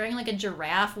 She was wearing like a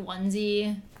giraffe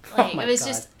onesie. Like, it was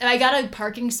just... I got a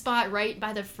parking spot right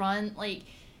by the front. Like...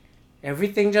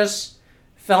 Everything just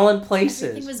fell in places.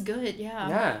 Everything was good, yeah.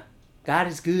 Yeah. God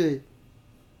is good.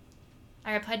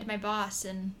 I replied to my boss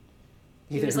and...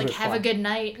 He was like, have a good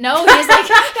night. No, he was like,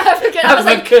 have a good night. Have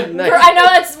a good night. I know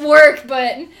that's work,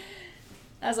 but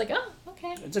I was like, oh,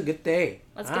 okay. It's a good day.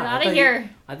 Let's get out of here.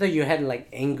 I thought you had like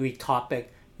angry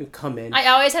topic. You come in. I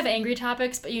always have angry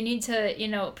topics, but you need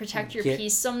to, protect your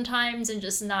peace sometimes and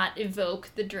just not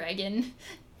evoke the dragon.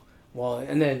 Well,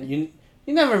 and then you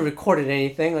never recorded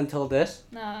anything until this.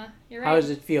 Nah, you're right. How does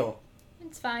it feel?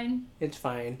 It's fine. It's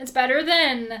fine. It's better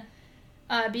than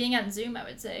being on Zoom, I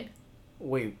would say.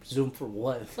 Wait, Zoom for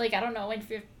what? Like, I don't know, if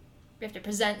you have to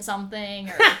present something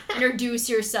or introduce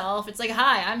yourself. It's like,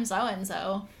 hi, I'm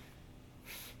so-and-so.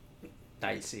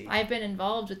 I see. I've been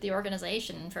involved with the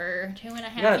organization for 2.5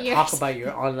 years. You gotta talk about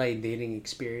your online dating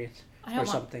experience or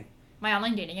something. My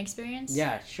online dating experience?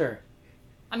 Yeah, sure.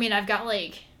 I mean, I've got,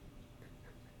 like...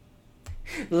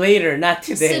 Later, not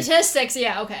today. Statistics,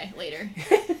 yeah, okay, later.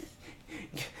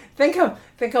 Think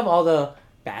of all the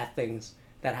bad things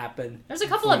that happened. There's a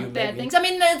couple of bad things. I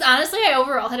mean, honestly, I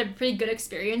overall had a pretty good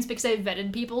experience because I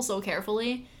vetted people so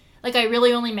carefully. Like, I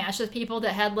really only matched with people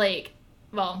that had, like...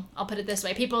 Well, I'll put it this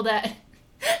way. People that...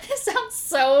 This sounds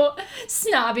so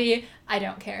snobby. I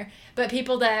don't care. But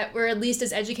people that were at least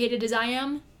as educated as I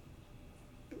am.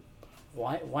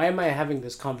 Why am I having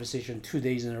this conversation 2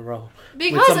 days in a row?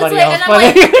 Because with somebody it's like,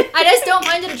 else? And I'm like, I just don't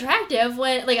find it attractive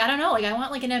when, like, I don't know, like, I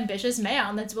want, like, an ambitious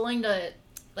man that's willing to,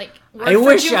 like, work I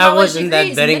wish I was in in that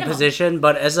vetting position,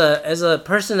 but as a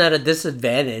person at a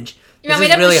disadvantage, you want me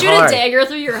to really shoot hard. A dagger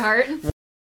through your heart?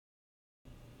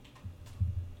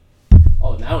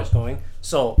 Oh, now it's going.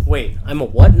 So, wait, I'm a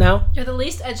what now? You're the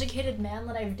least educated man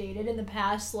that I've dated in the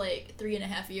past, like,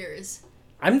 3.5 years.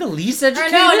 I'm the least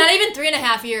educated? Or no, not even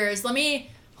 3.5 years.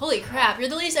 Holy crap, you're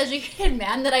the least educated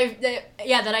man that I've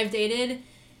dated.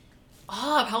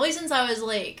 Oh, probably since I was,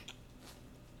 like,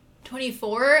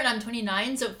 24, and I'm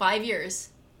 29, so 5 years.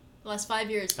 The last 5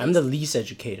 years. I'm the least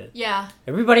educated. Yeah.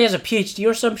 Everybody has a PhD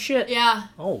or some shit? Yeah.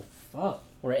 Oh, fuck.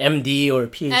 Or MD or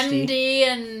PhD. MD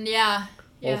and, yeah.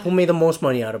 Well, who made the most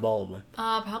money out of all of them?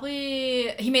 Probably...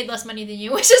 He made less money than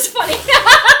you, which is funny.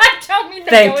 Don't mean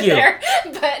to Thank go you. there,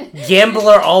 but...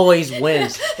 Gambler always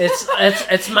wins.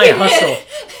 It's my hustle.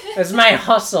 It's my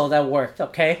hustle that worked,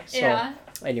 okay? So, Yeah.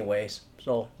 anyways.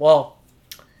 So, well,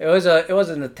 it was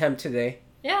an attempt today.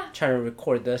 Yeah. Trying to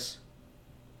record this.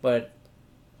 But,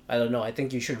 I don't know. I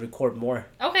think you should record more.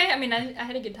 Okay, I mean, I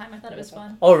had a good time. I thought it was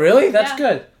fun. Oh, really? That's Yeah.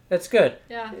 good. That's good.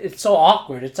 Yeah. It's so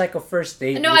awkward. It's like a first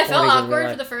date. No, I felt recording in real awkward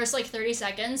life. for the first, 30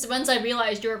 seconds. Once I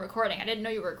realized you were recording. I didn't know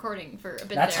you were recording for a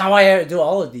bit That's there. how I do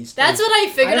all of these things. That's what I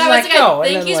figured. I I was was like, like, oh, I and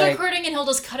think then, he's like- recording and he'll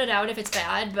just cut it out if it's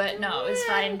bad. But no, it's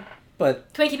fine.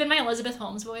 But, Can I keep in my Elizabeth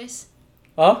Holmes voice?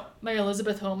 huh? My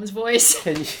Elizabeth Holmes voice.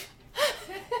 Can you...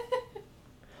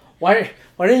 Why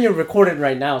didn't you record it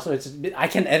right now so I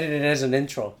can edit it as an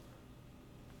intro?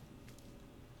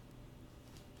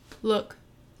 Look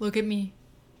at me.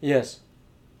 Yes.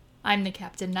 I'm the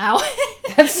captain now.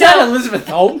 That's not Elizabeth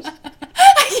Holmes.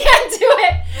 I can't do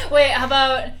it. Wait, how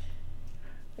about...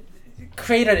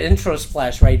 Create an intro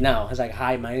splash right now. It's like,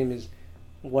 hi, my name is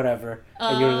whatever,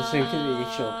 and you're listening to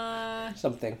the show.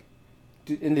 Something.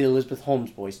 In the Elizabeth Holmes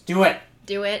voice. Do it!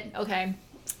 Do it? Okay.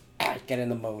 Get in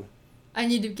the mode. I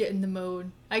need to get in the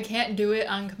mode. I can't do it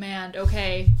on command.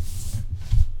 Okay.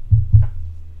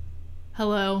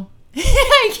 Hello.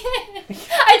 I can't.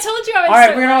 I told you I would Alright,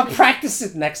 start we're gonna laughing. practice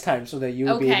it next time so that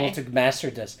you'll be Okay. able to master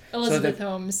this. Elizabeth So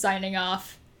Holmes signing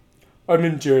off. that I'm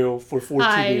in jail for 14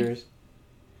 Hi. years.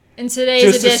 In today's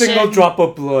Just a edition single drop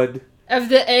of blood. of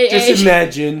the AA. Just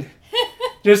imagine.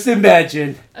 Just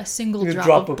imagine. A single A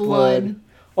drop, of blood.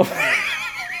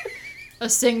 A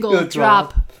single A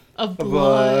drop, drop of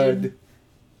blood.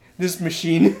 This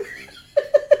machine.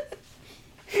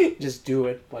 Just do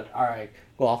it. But alright.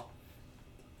 Well.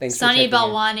 Thanks Sunny for checking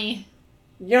in. Balwani.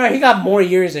 You know, he got more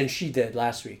years than she did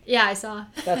last week. Yeah, I saw.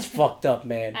 That's fucked up,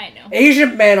 man. I know.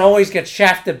 Asian men always get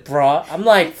shafted, bruh. I'm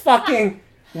like, fucking,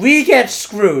 we get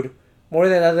screwed more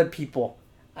than other people.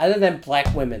 Other than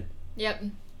black women. Yep.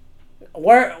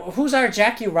 Who's our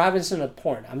Jackie Robinson of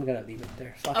porn? I'm gonna leave it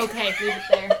there. Fuck. Okay, leave it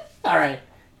there. Alright.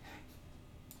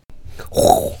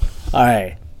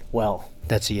 Alright. Well,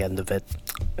 that's the end of it.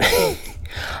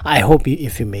 I hope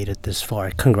if you made it this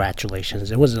far,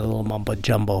 congratulations. It was a little mumbo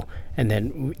jumbo, and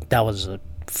then that was the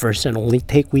first and only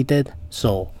take we did.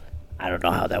 So I don't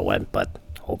know how that went, but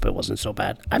hope it wasn't so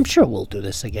bad. I'm sure we'll do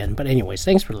this again. But anyways,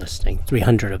 thanks for listening.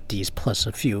 300 of these plus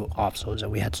a few offloads that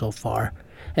we had so far.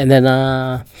 And then,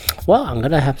 well, I'm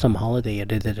gonna have some holiday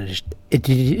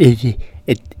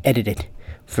edited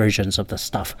versions of the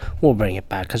stuff. We'll bring it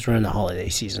back because we're in the holiday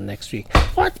season next week.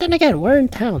 But then again, we're in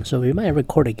town, so we might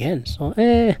record again. So,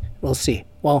 we'll see.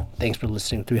 Well, thanks for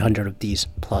listening. 300 of these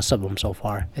plus of them so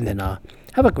far. And then,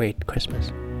 have a great Christmas.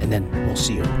 And then we'll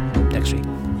see you next week.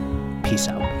 Peace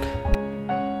out.